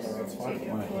since Yeah, I've that's fine. taken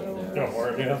a Wanna hit photo. there. Go for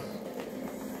it, yeah.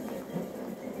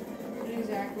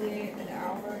 exactly an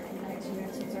hour and 19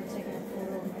 minutes since I've taken a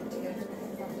photo of my kids.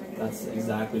 That's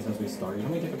exactly since we started. You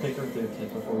know, we took a picture of their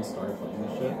kids before we started playing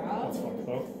this shit. That's fucked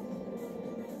up.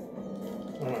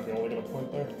 I might be able to get a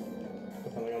point there.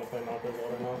 Depending on if they knock those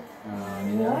out or not. I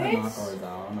mean, they're gonna What? knock ours out. I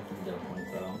don't know if we can get a point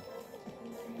though.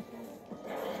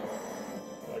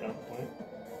 I got a point.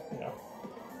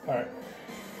 Yeah. Alright.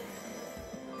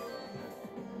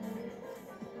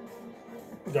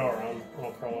 Go around.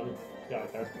 I'll curl in. Yeah,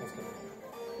 right there. That's good.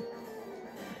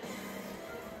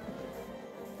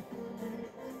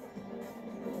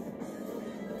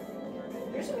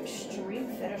 There's some extreme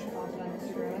fetish content on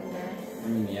Instagram, isn't there? I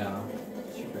mean, yeah.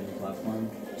 Shoot for any platform.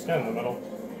 Just get in the middle.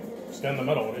 Just get in the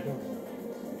middle. What are you doing?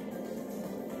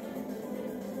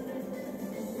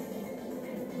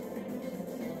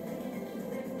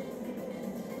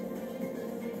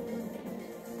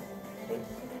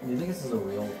 Do you think this is a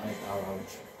real, like, how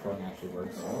throwing actually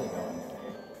works? How are they going?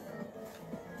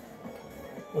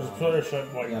 Just put our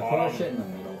shit like Yeah, put bottom. our shit in the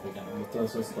middle if we can. We'll throw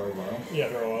so slow low. Yeah,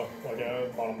 throw like a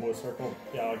bottom blue circle.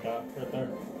 Yeah, like that, right there.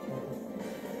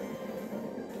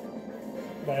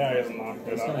 But yeah, he's not They're good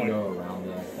just at gonna like. go around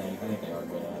it, I think. I think they are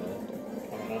good at it.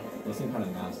 I don't know. They seem kind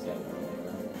of nasty at it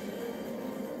earlier.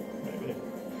 Maybe.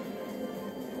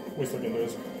 Least we can do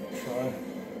is try.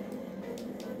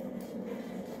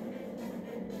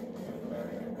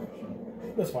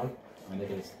 That's fine. I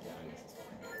think it's, yeah, I guess it's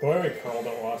fine. The way we curled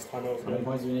it last time, it was How many good.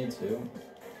 points do we need? 2?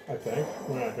 I think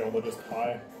we might be able to just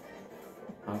tie.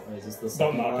 Is this the Don't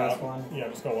second to knock last out. one? Yeah,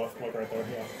 just go left, like right there.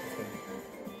 Yeah. That's good.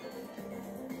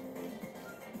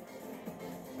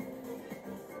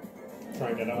 Try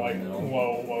and get it like Middle.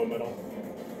 low middle.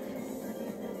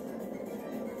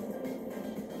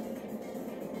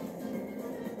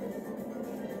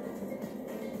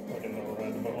 Like in the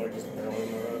red, but like just barely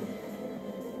in the red.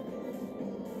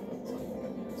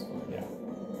 Yeah.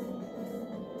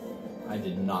 I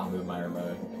did not move my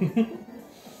remote.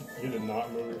 You did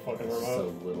not move your fucking remote.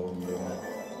 So little movement.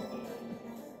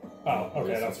 Oh,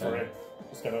 okay, Yes, that's okay. free.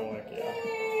 Just gotta like, yeah.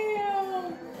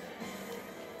 Damn.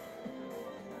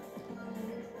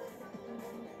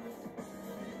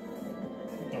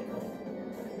 Don't curl.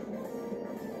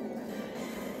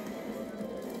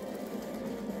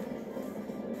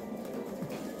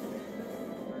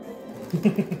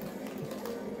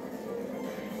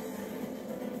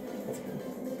 That's good.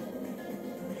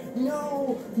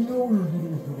 No! No!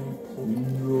 No!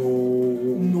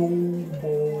 No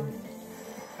ball.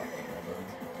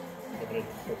 Nobody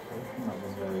That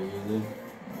was very easy.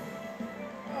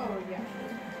 Oh, yeah.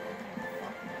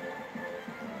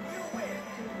 You win.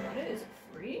 What is it,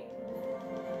 free?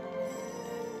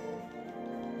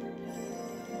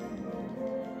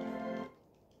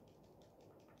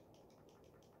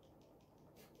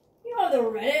 You know the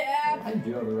Reddit app? I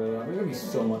do have the Reddit. There's gonna be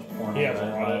so much porn on Yeah, Reddit, it's by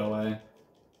Reddit. the way.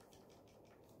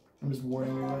 I'm just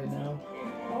warning you right now.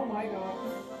 Oh my god.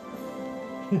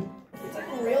 It's like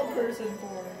a real person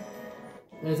porn.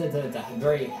 It's a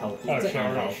very healthy. Oh, It's an shit, we're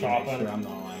going unhealthy shopping. mixture, I'm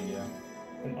not lying to you.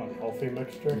 An unhealthy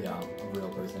mixture. Yeah, a real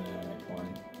person anime porn.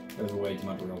 There's way too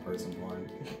much real person porn.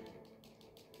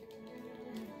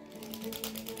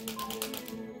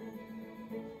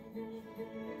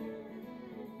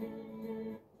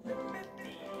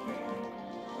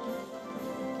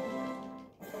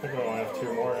 I think we only have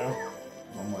 2 more, yeah.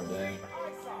 One more day.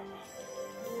 Ice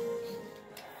hockey.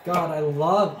 God, I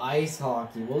love ice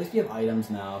hockey. Well, at least we have items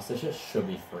now, so shit should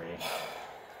be free.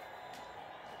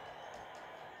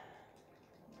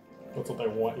 That's what they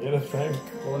want you to think.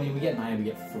 Well, I mean, we get 9, we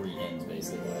get 3 ins,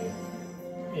 basically.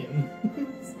 In.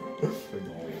 For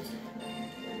goals.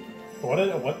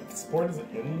 What sport is it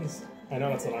ins? I know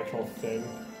that's an actual thing. I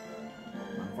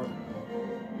don't fucking know.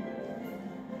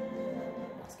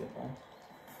 Basketball.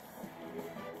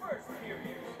 First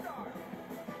period start.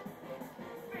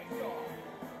 Face off.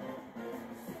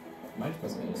 Might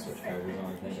just be to switch characters on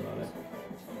and think about it.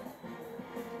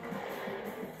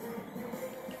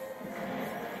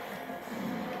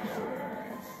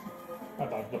 I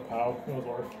dodged the POW. It was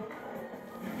worth.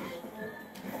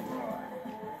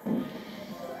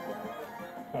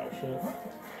 Oh shit.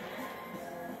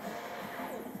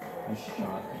 I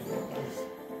shot.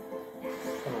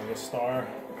 I'm on the star.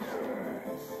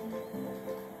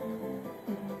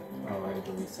 Alright,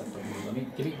 the reset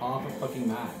button. Get me off a fucking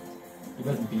map. You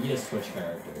must be to switch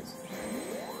characters.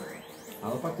 How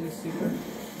the fuck do you super? I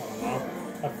don't know.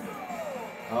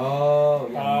 Oh,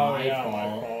 yeah, Oh, my yeah,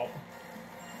 fault. my fault.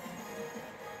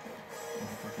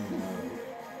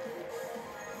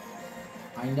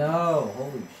 I know.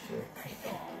 Holy shit.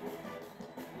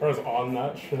 I was on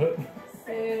that shit. Uh,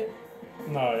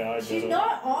 No, yeah, I did she's it.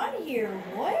 not on here.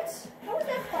 What? How is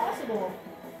that possible?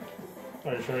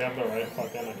 Are you sure you have the right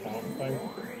fucking account thing?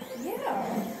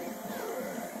 Yeah.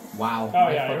 Wow, Oh,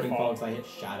 my yeah, your fucking fault. folks, I hit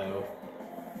Shadow.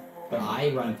 But I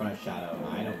run in front of Shadow, and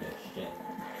I don't get shit.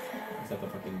 Except the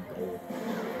fucking goal.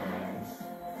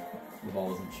 The ball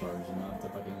wasn't charged enough to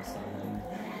fucking stun him.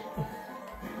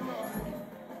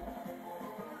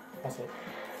 That's it.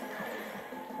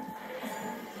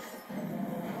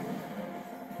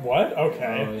 What?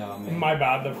 Okay. Oh, yeah, man. My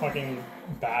bad, the fucking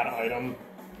bad item.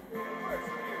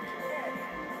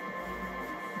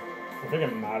 I think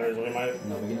it matters. We might.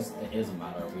 No, it doesn't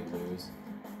matter if we lose.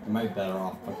 We might be better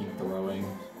off fucking throwing.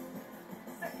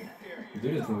 The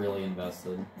dude is really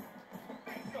invested.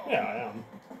 Yeah, I am.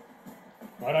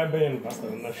 Why'd I be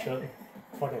invested in this shit?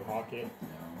 Fucking hockey.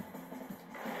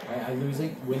 Yeah.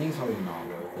 Winning's probably not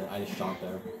worth it. I just shot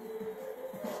there.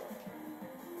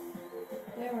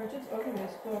 Yeah, we're just open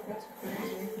as fuck. That's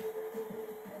crazy.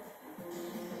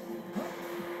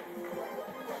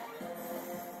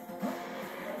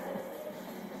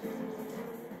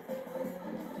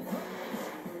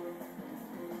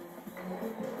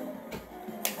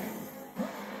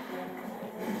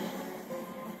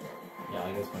 Yeah,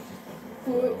 I guess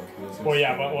my Well,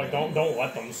 yeah, but like, don't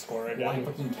let them score again. Well, I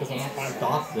fucking 'cause it's can't fine.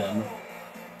 stop them.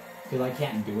 Because I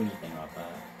can't do anything about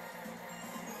that.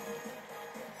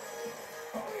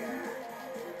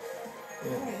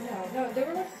 Wait, no, they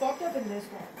were like fucked up in this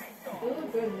one. They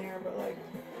look good in there, but like,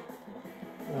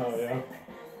 Oh yeah. it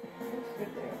looks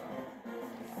good there.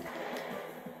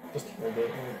 Just hold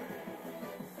it.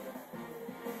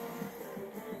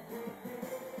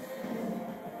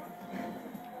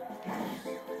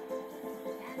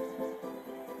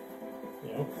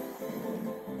 Yeah.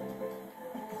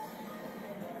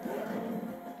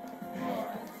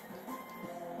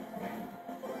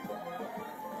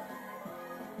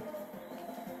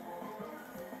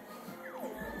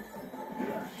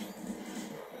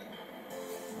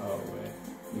 Oh, wait.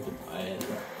 We could tie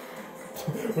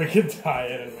it. We could tie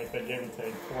it and make the game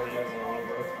take 4 years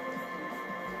longer.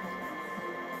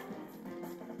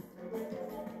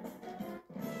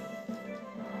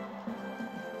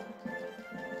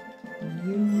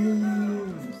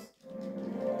 Use.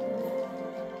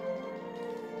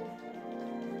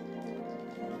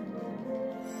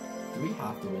 Do we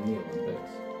have to win the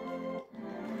Olympics?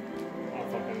 I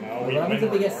don't fucking know. What happens win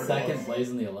if we get regardless. second place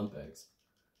in the Olympics?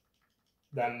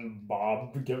 Then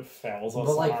Bob fails us.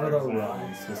 But like on for our the exam. run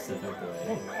I specifically.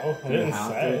 don't know. I Do we didn't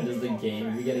have say. to? Does the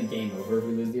game? We get a game over if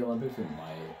we lose the Olympics. We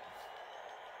might.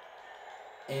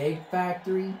 Egg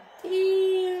Factory.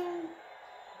 Damn.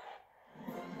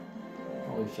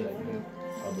 Holy shit! I can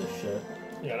love this shit.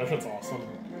 Yeah, that shit's awesome.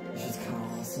 This is kind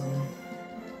of awesome.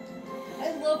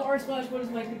 I love R Splash. What is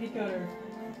my cookie cutter?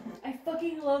 I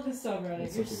fucking love this subreddit.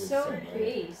 It's You're such a good so subreddit.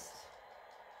 based.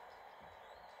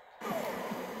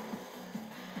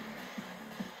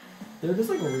 They're just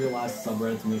like real ass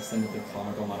subreddits mixed in with the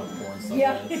comical amount of porn subreddits.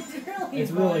 Yeah, it's really.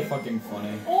 It's funny. really fucking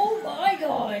funny. Oh my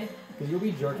god. Because you'll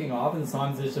be jerking off and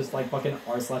sometimes it's just like fucking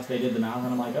r// they did the math and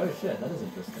I'm like, oh shit, that is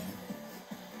interesting.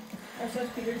 R Splash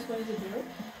Peter explains the joke.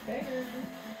 Okay.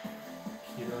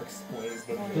 Peter explains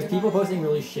the. Oh, There's people posting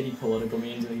really shitty political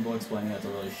memes and people explaining that's a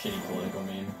really shitty political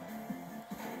meme.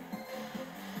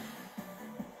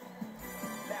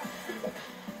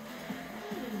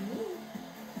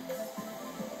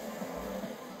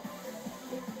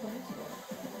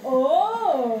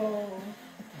 Oh.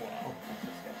 Wow.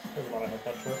 There's a lot of hit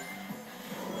that shit.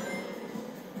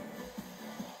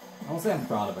 I won't say I'm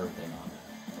proud of everything on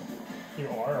it. You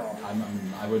are. Or...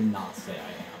 I would not say I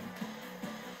am.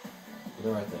 But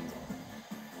there are things on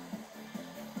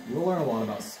it. You will learn a lot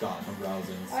about Scott from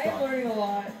browsing. I am learning a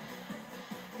lot.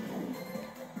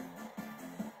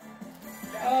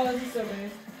 Oh, this is so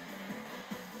based.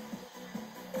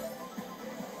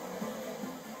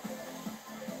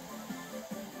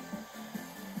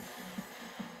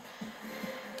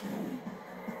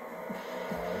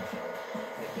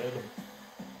 I did.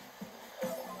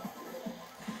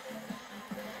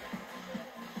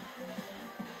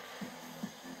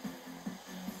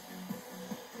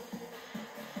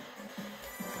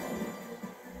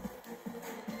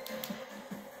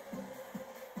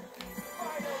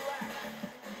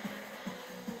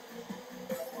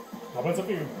 How about if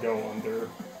you go under,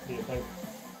 do you think?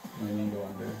 What do you mean go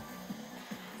under?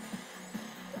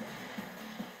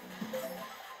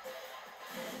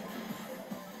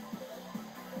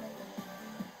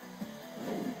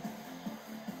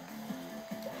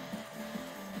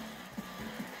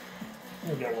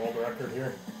 We'll get a world record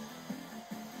here.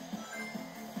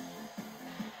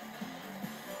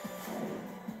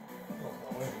 Oh,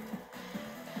 really?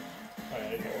 Oh,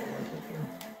 yeah, you got a world record here.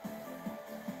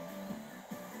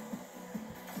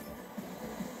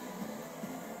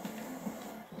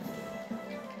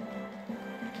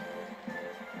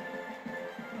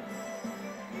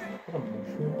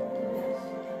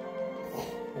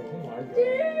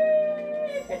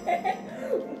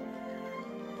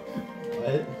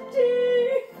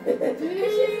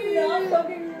 not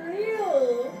fucking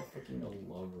real. I fucking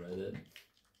love Reddit.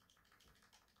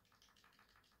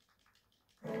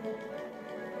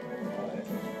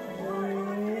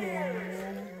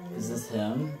 Is this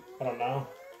him? I don't know.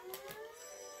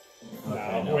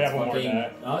 Okay, No, we it's have one more fucking-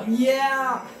 day.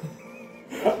 Yeah!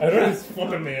 I don't know, it's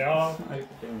flipping me off. I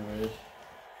fucking wish.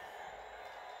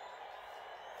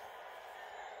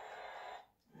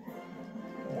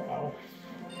 Wow.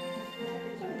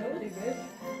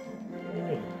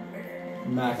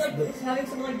 Max, It's like it's having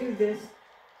someone like do this.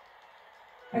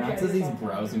 Max says he's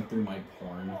browsing through my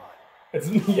porn. It's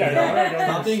yeah. No, I gotta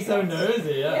Stop go. being so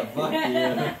nosy, yeah, fuck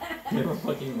you. Never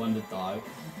fucking one to talk.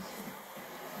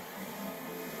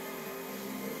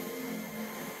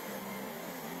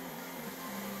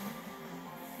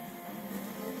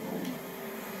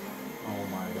 Oh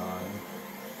my god.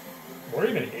 Where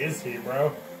even is he,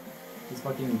 bro? He's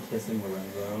fucking kissing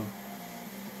Lorenzo.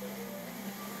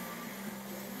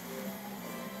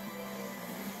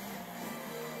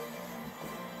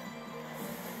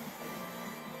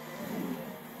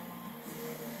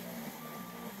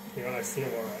 You know, when I see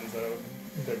Lorenzo,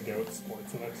 the GOAT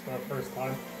Sports Mix for the first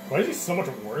time. Why is he so much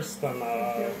worse than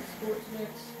Sports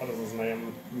mix. what is his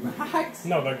name? Max?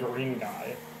 No, the green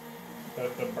guy.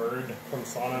 The bird from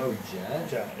Sonic. Oh, Jet?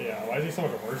 Jet, yeah. Why is he so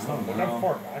much worse I than don't him? Look how know.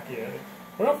 far back he is.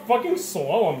 Look how fucking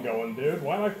slow I'm going, dude.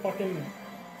 Why am I fucking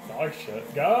dog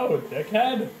shit? Go,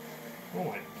 dickhead! Oh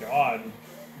my god.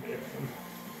 Nathan.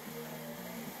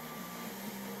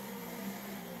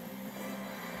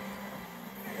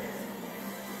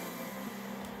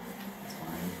 It's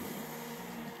fine.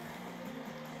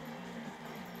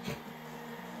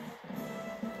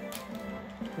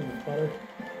 Peanut butter.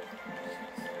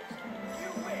 You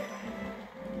win.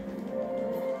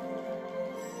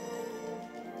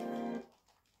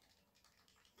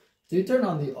 Did he turn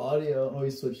on the audio? Oh, he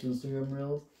switched Instagram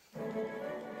Reels?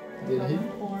 Did he?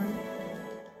 Porn.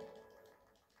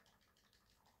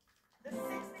 The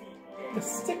 16th day. The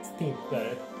 16th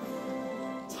day.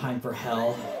 Time for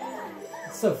hell.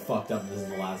 It's so fucked up this is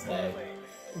the last day.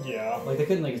 Yeah. Like, they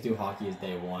couldn't make us do hockey as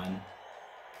day one.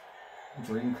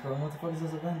 Dream Chrome? What the fuck is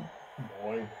this event?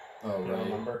 Boy. Oh, I don't right.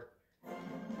 remember.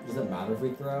 Does it matter if we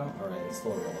throw? Alright, it's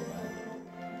still a real event.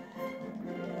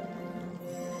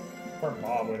 For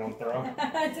Bob, we don't throw.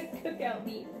 It's a cookout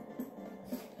meat.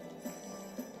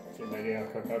 So you're making a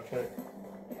cookout trick.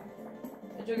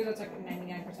 The joke is that's like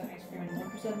 99% ice cream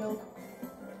and 1% milk.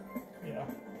 Yeah.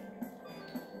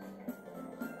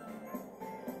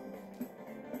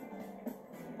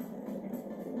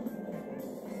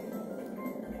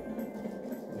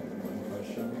 One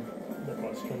question. Good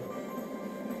question.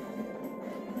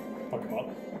 Fuck him up.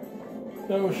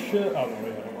 Oh shit. Oh no, we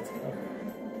hit him. Let's go.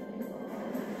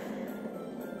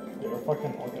 Yeah, we're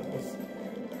fucking look at this.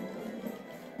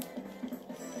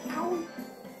 Ow!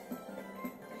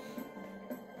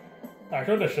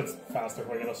 Actually, this shit's faster if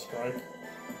we get a strike.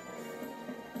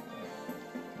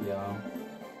 Yeah.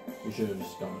 We should have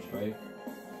just gone straight.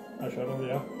 I should have,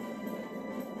 yeah.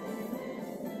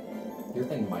 Your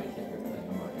thing might hit your thing,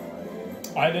 I'm not gonna lie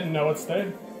to you. I didn't know it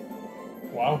stayed.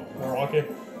 Wow, we're lucky.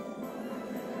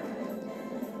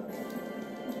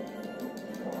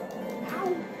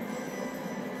 Ow!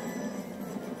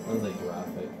 That was like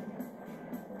graphic.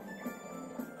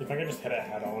 You think I just hit it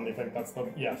head on? Do you think that's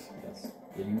the... Yes. Yes.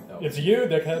 Yeah, you, oh, It's you,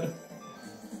 dickhead.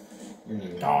 you're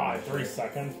new. God, 3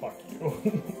 seconds? Fuck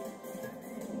you.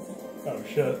 Oh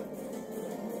shit.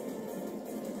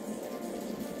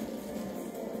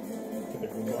 Get the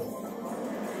Goomba.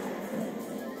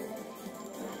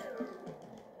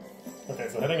 Okay,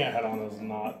 so hitting it head on is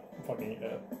not fucking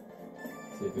it.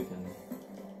 See if we can.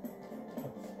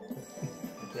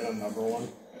 Get another one.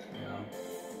 Yeah.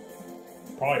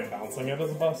 Probably bouncing it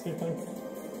is the best, do you think?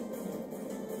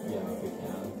 Yeah, if we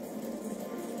can.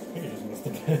 I think you just missed the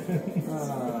pin. It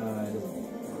doesn't. I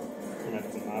mean, it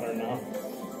doesn't matter now.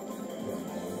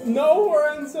 Doesn't No,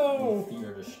 Lorenzo!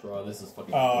 Fear to straw. This is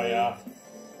fucking. Oh, funny. yeah.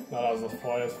 No, that was as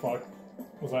fly as fuck.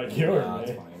 Was that you or Yeah, me?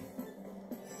 it's fine.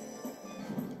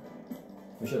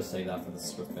 We should have saved that for the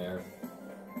Swift Bear.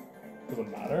 Does it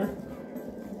matter?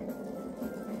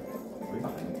 We're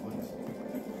behind the points.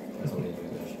 That's what they do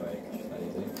with a strike. It's just that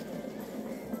easy.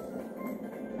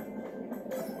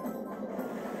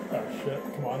 Oh shit,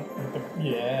 come on. Hit the...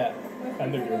 Yeah.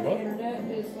 And the My favorite on the Goomba? internet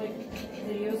is like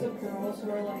videos of girls who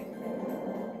are like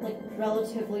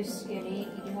relatively skinny,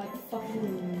 eating like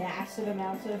fucking massive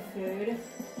amounts of food,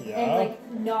 Yeah. and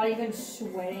like not even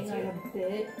sweating That's like a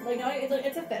bit. Like not,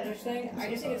 it's a fetish thing. I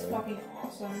just think it's fucking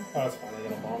awesome. Oh, that's fine, I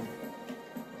got a bomb.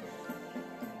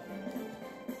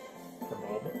 For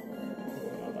gold.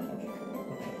 Not that much.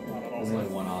 Okay, not at all. There's only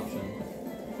one option.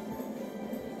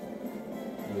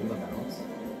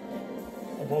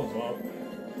 blows up.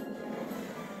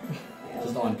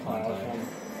 Just on contact.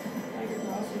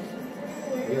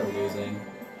 We are losing.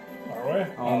 Are we?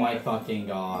 Oh my fucking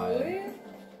god. Really?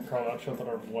 Carl, that shit that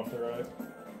are left or right.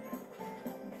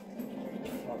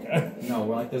 Okay. No,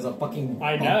 we're like, there's a fucking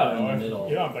I bumper know. in the middle.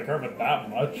 You don't have to curve it that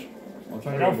much. I'm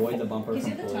trying Like, to avoid the bumper You see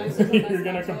the completely. time zone? You're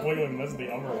gonna completely miss the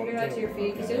upper one. You're not to your too.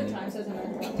 feet. You see Okay. the time says on the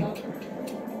laptop?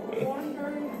 One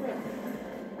very quick.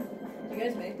 You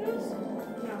guys make those?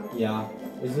 No. Yeah.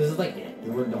 This is like it.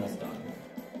 We're almost done.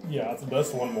 Yeah, it's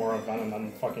this one more event and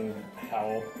then fucking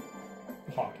hell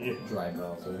hockey. Dry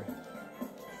browser.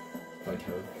 By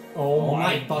Toad. Oh my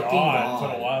my fucking god,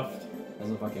 god. to the left.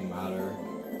 Doesn't fucking matter.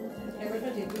 Hey, where's my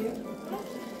toothbrush?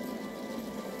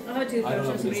 I'll have a toothbrush I don't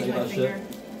know if just you reach say my that finger.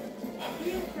 shit.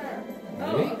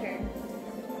 Oh, Maybe? okay.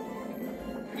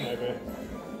 Maybe.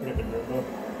 We get the group though.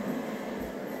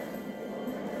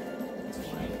 It's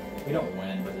fine. We don't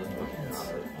win, but it doesn't fucking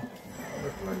matter.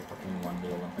 We already fucking won the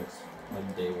Olympics.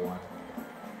 Like day one.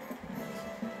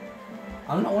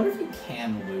 I don't know, I wonder if you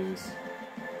can lose.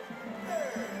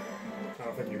 I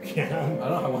don't think you can. I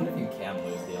don't know, I wonder if you can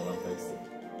lose the Olympics.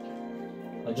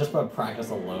 Like just by practice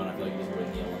alone, I feel like you just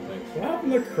win the Olympics. What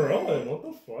happened to Krillin? What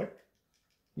the fuck?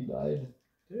 He died.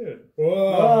 Dude.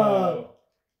 Whoa!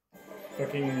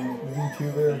 Fucking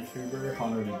YouTuber.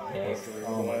 Connor be pissed.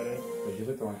 Oh my. Wait, Did you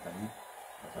click the wrong thing?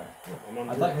 Okay. I'm on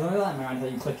I thought, remember that man, I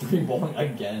thought you clicked Dream Bowling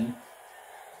again?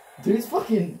 Dude's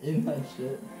fucking in that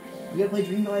shit. We gotta play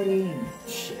Dream Lighting.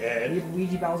 We shit. have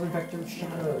Luigi, Bowser, Vector,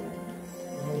 Shadow.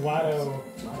 Lotto.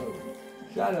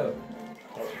 Shadow.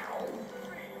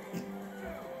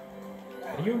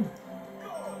 Are you?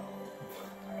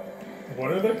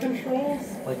 What are the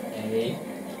controls? Like A.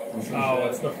 Oh,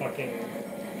 it's the fucking.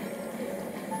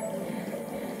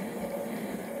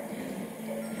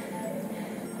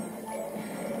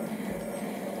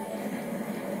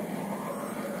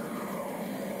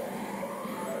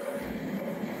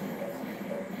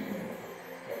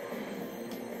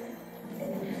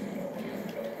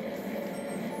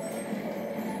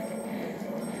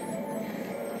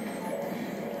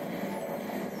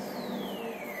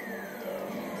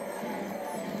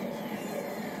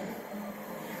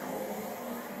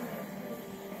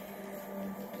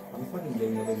 I'm fucking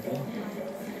getting another game.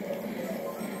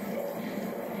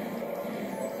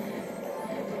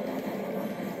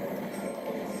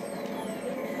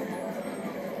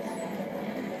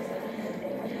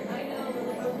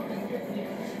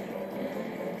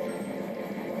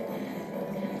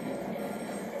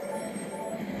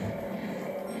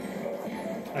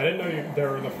 I didn't know there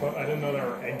were I didn't know there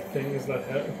were egg things that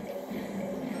hit.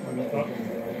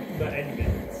 The egg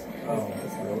beans. Oh,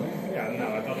 really? Yeah,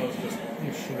 no, I thought it was just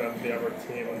you shoot at the other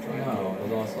team and try. No, it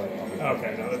was also like.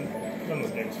 Okay, no, then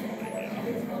this game's funny.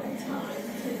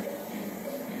 Yeah.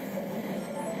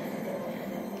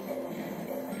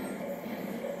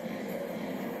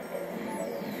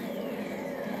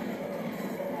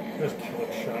 There's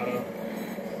Killer Shadow.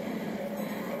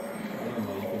 I don't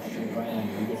know, you could shoot right and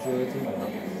you could shoot it too, but not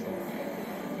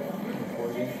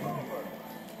recording.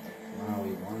 Wow,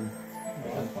 we won.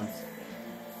 10 points.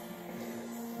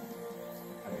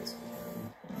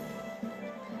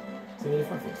 See the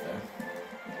difference looks there.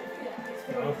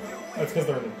 No, that's because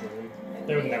they're in the dream.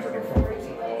 They would never do programs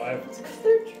in real life.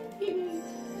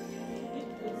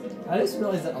 I just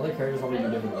realized that other characters probably do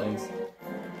different things.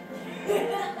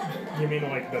 You mean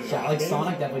like the Yeah, like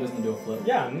Sonic definitely doesn't do a flip.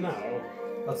 Yeah, no.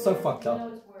 That's so fucked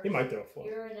up. He might do a flip.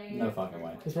 No fucking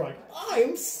way. Because we're like,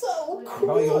 I'm so He cool.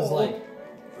 probably goes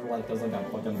like does like a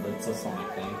fucking it's a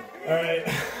Sonic thing. Alright.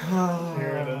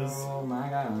 Here it is. Oh my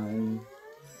god.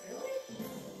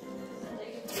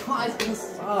 God, it's gonna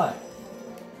suck.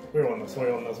 We won this,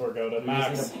 we're good. You just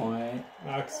Max. need a point.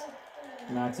 Max.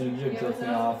 Max, you just jerk me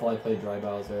off while I play Dry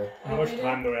Bowser. How much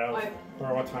time do we have?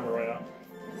 Or what time are we at?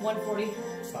 140.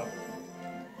 Stop.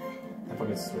 I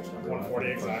fucking switched number.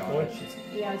 140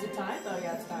 exactly? Yeah, is it time? Oh,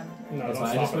 yeah, it's time. No, That's don't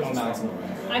fine, I just stop it, switched don't Max stop and it.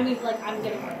 Lorenzo. I mean, like, I'm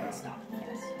getting ready to stop.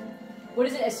 Yes. What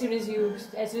is it as soon as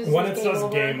When it it's says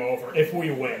over? game over, if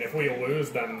we win. If we lose,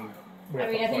 then we I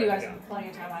have mean, to I think play you guys again. have plenty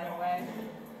of time either way.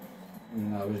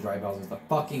 No, it was Dry Bowser's the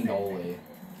fucking goalie.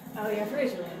 Oh, yeah,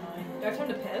 Freddy's really annoying. Do I have time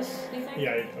to piss, do you think?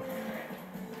 Yeah, you do.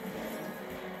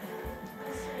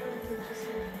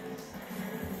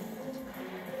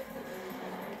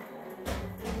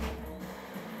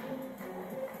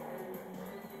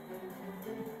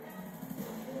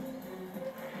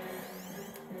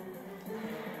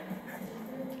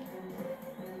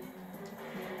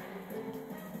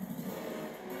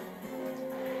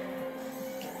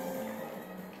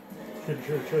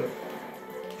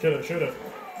 Shoot it.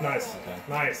 Nice. Okay.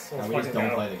 Nice. No, Let's we just fucking don't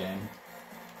go. play the game.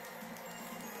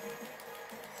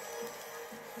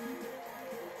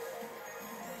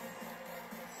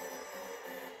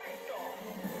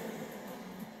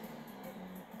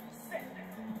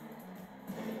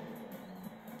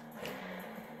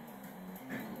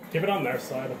 Keep it on their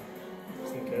side,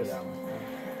 just in case. Yeah.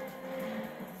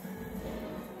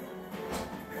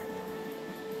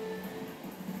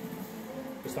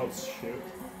 Just don't shoot.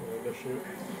 Just shoot.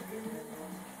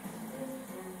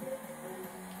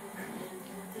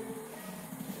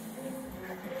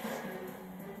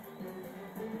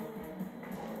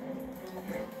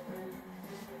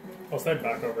 I'll stay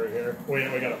back over here.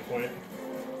 Wait, we got a point.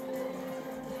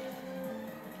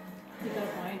 You got a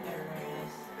point there, I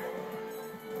guess.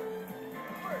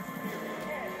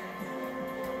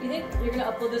 You think you're gonna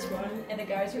upload this run, and the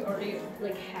guys who already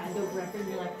like had the record,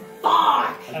 you're like,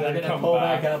 fuck! And then They're gonna come pull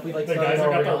back. back up. We like The guys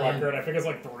started who got over the again. record, I think it's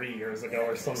like 3 years ago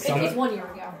or It something. was 1 year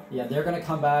ago. Yeah, they're gonna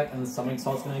come back and somebody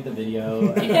else gonna make the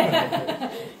video.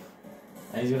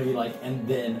 And he's gonna be like, and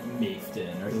then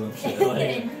Mafton or some shit.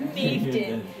 Like,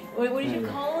 Mafton. What did you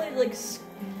call it? Like,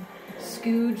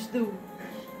 Scooge the.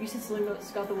 You said something about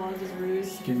Scott the Waz's Rouge.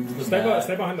 Scooge the Stay Bat.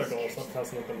 behind their goal, stop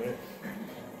passing it to me.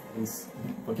 This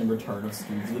fucking return of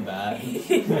Scooge the Bat.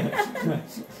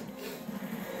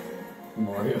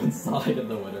 Mario inside of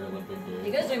the Winter Olympic Games.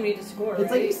 You guys don't need to score, It's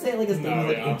right? like you say like this game No, is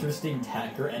like yeah. interesting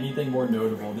tech or anything more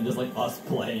notable than just like us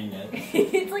playing it.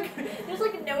 It's like there's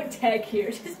like no tech here,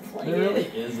 just play There really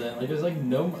it. isn't. Like there's like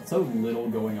so little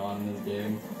going on in this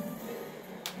game.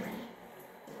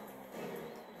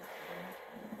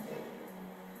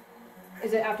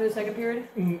 Is it after the second period?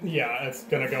 Yeah, it's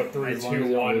gonna go 3, As long 2, as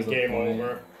it 1, was a game point.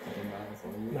 over.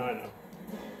 No, I know.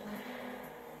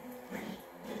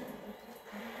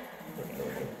 Okay,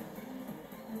 we're good.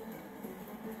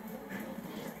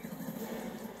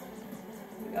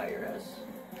 You got your ass.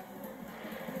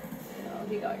 No,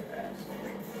 he got your ass.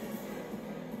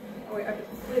 Oh wait, I have to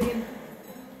play again.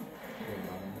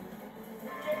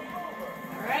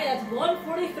 Alright, that's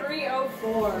 143.04.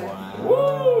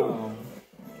 Wow.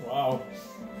 Wow.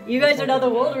 You guys are now the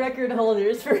world record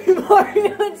holders for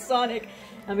Mario and Sonic.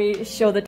 Let me show the